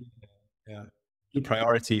Yeah. will be Yeah. The eat.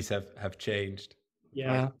 priorities have changed.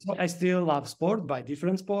 Yeah. So I still love sport by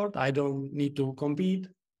different sport. I don't need to compete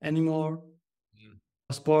anymore. Mm.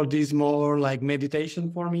 Sport is more like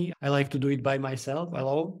meditation for me. I like to do it by myself,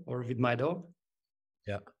 alone, or with my dog.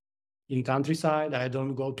 Yeah. In countryside, I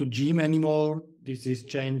don't go to gym anymore. This is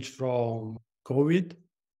changed from COVID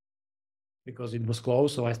because it was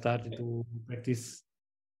closed. So I started to practice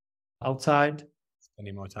outside.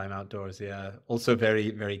 Spending more time outdoors. Yeah. Also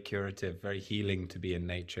very, very curative, very healing to be in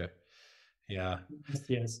nature. Yeah. Yes,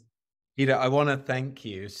 yes. Peter, I want to thank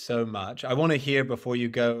you so much. I want to hear before you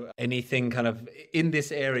go anything kind of in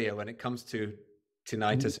this area when it comes to Mhm.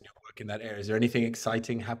 tinnitus and your work in that area. Is there anything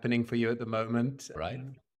exciting happening for you at the moment? Right.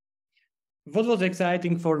 Yeah. What was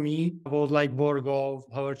exciting for me was like work of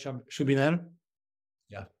Howard Schubiner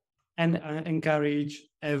Yeah. and encourage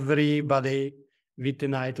everybody with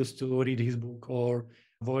tinnitus to read his book or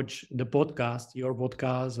watch the podcast, your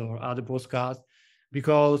podcast or other podcasts,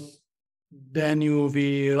 because then you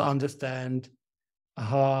will understand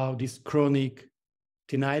how this chronic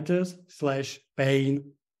tinnitus slash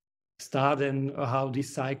pain start and how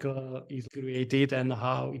this cycle is created and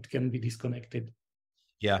how it can be disconnected.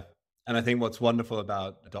 Yeah. And I think what's wonderful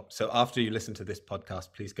about so after you listen to this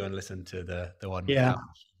podcast, please go and listen to the one with Yeah.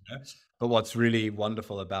 Howard. But what's really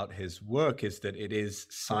wonderful about his work is that it is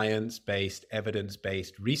science-based,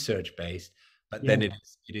 evidence-based, research-based, but Yeah. then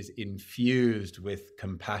it is infused with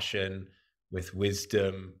compassion, with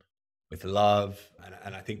wisdom, with love.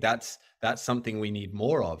 And I think that's something we need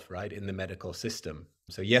more of, right, in the medical system.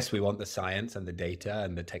 So yes, we want the science and the data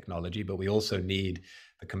and the technology, but we also need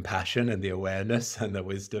the compassion and the awareness and the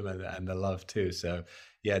wisdom and the love too. So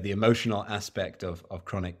yeah, the emotional aspect of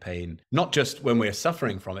chronic pain, not just when we're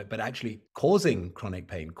suffering from it, but actually causing chronic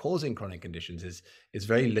pain, causing chronic conditions is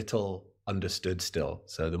very little understood still.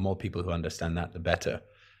 So the more people who understand that, the better.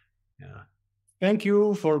 Yeah. Thank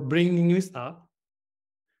you for bringing this up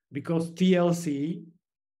because TLC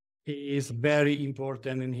is very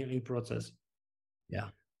important in healing process. Yeah.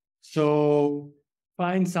 So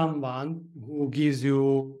find someone who gives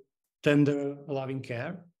you tender, loving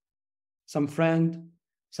care, some friend,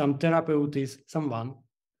 some therapist, someone,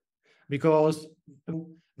 because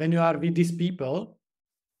when you are with these people,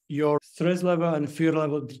 your stress level and fear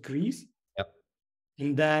level decrease, Yep.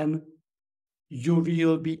 and then you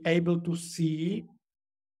will be able to see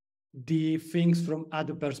the things from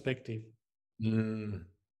other perspective. Mm.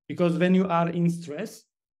 Because when you are in stress,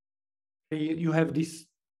 you have this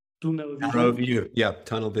tunnel Narrow vision. view. Yeah.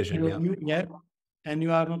 Tunnel vision. Yeah. Yeah, and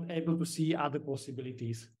you are not able to see other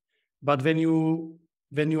possibilities. But when you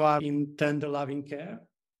are in tender loving care,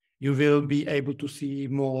 you will be able to see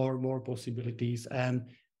more possibilities. And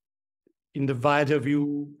in the wider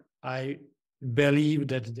view, I believe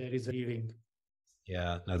that there is a healing.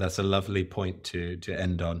 Yeah, no, that's a lovely point to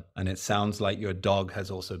end on. And it sounds like your dog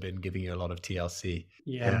has also been giving you a lot of TLC.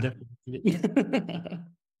 Yeah, definitely.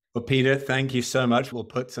 Well, Peter, thank you so much. We'll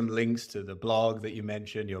put some links to the blog that you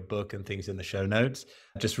mentioned, your book, and things in the show notes.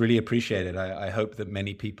 Just really appreciate it. I hope that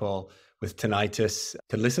many people with tinnitus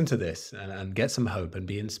can listen to this and get some hope and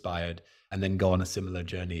be inspired and then go on a similar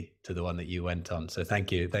journey to the one that you went on. So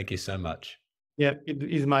thank you. Thank you so much. Yeah, it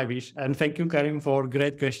is my wish. And thank you, Karim, for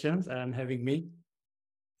great questions and having me.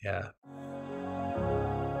 Yeah.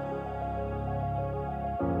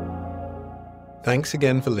 Thanks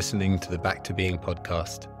again for listening to the Back to Being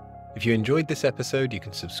podcast. If you enjoyed this episode, you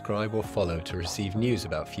can subscribe or follow to receive news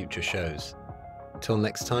about future shows. Until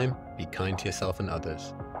next time, be kind to yourself and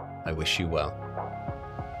others. I wish you well.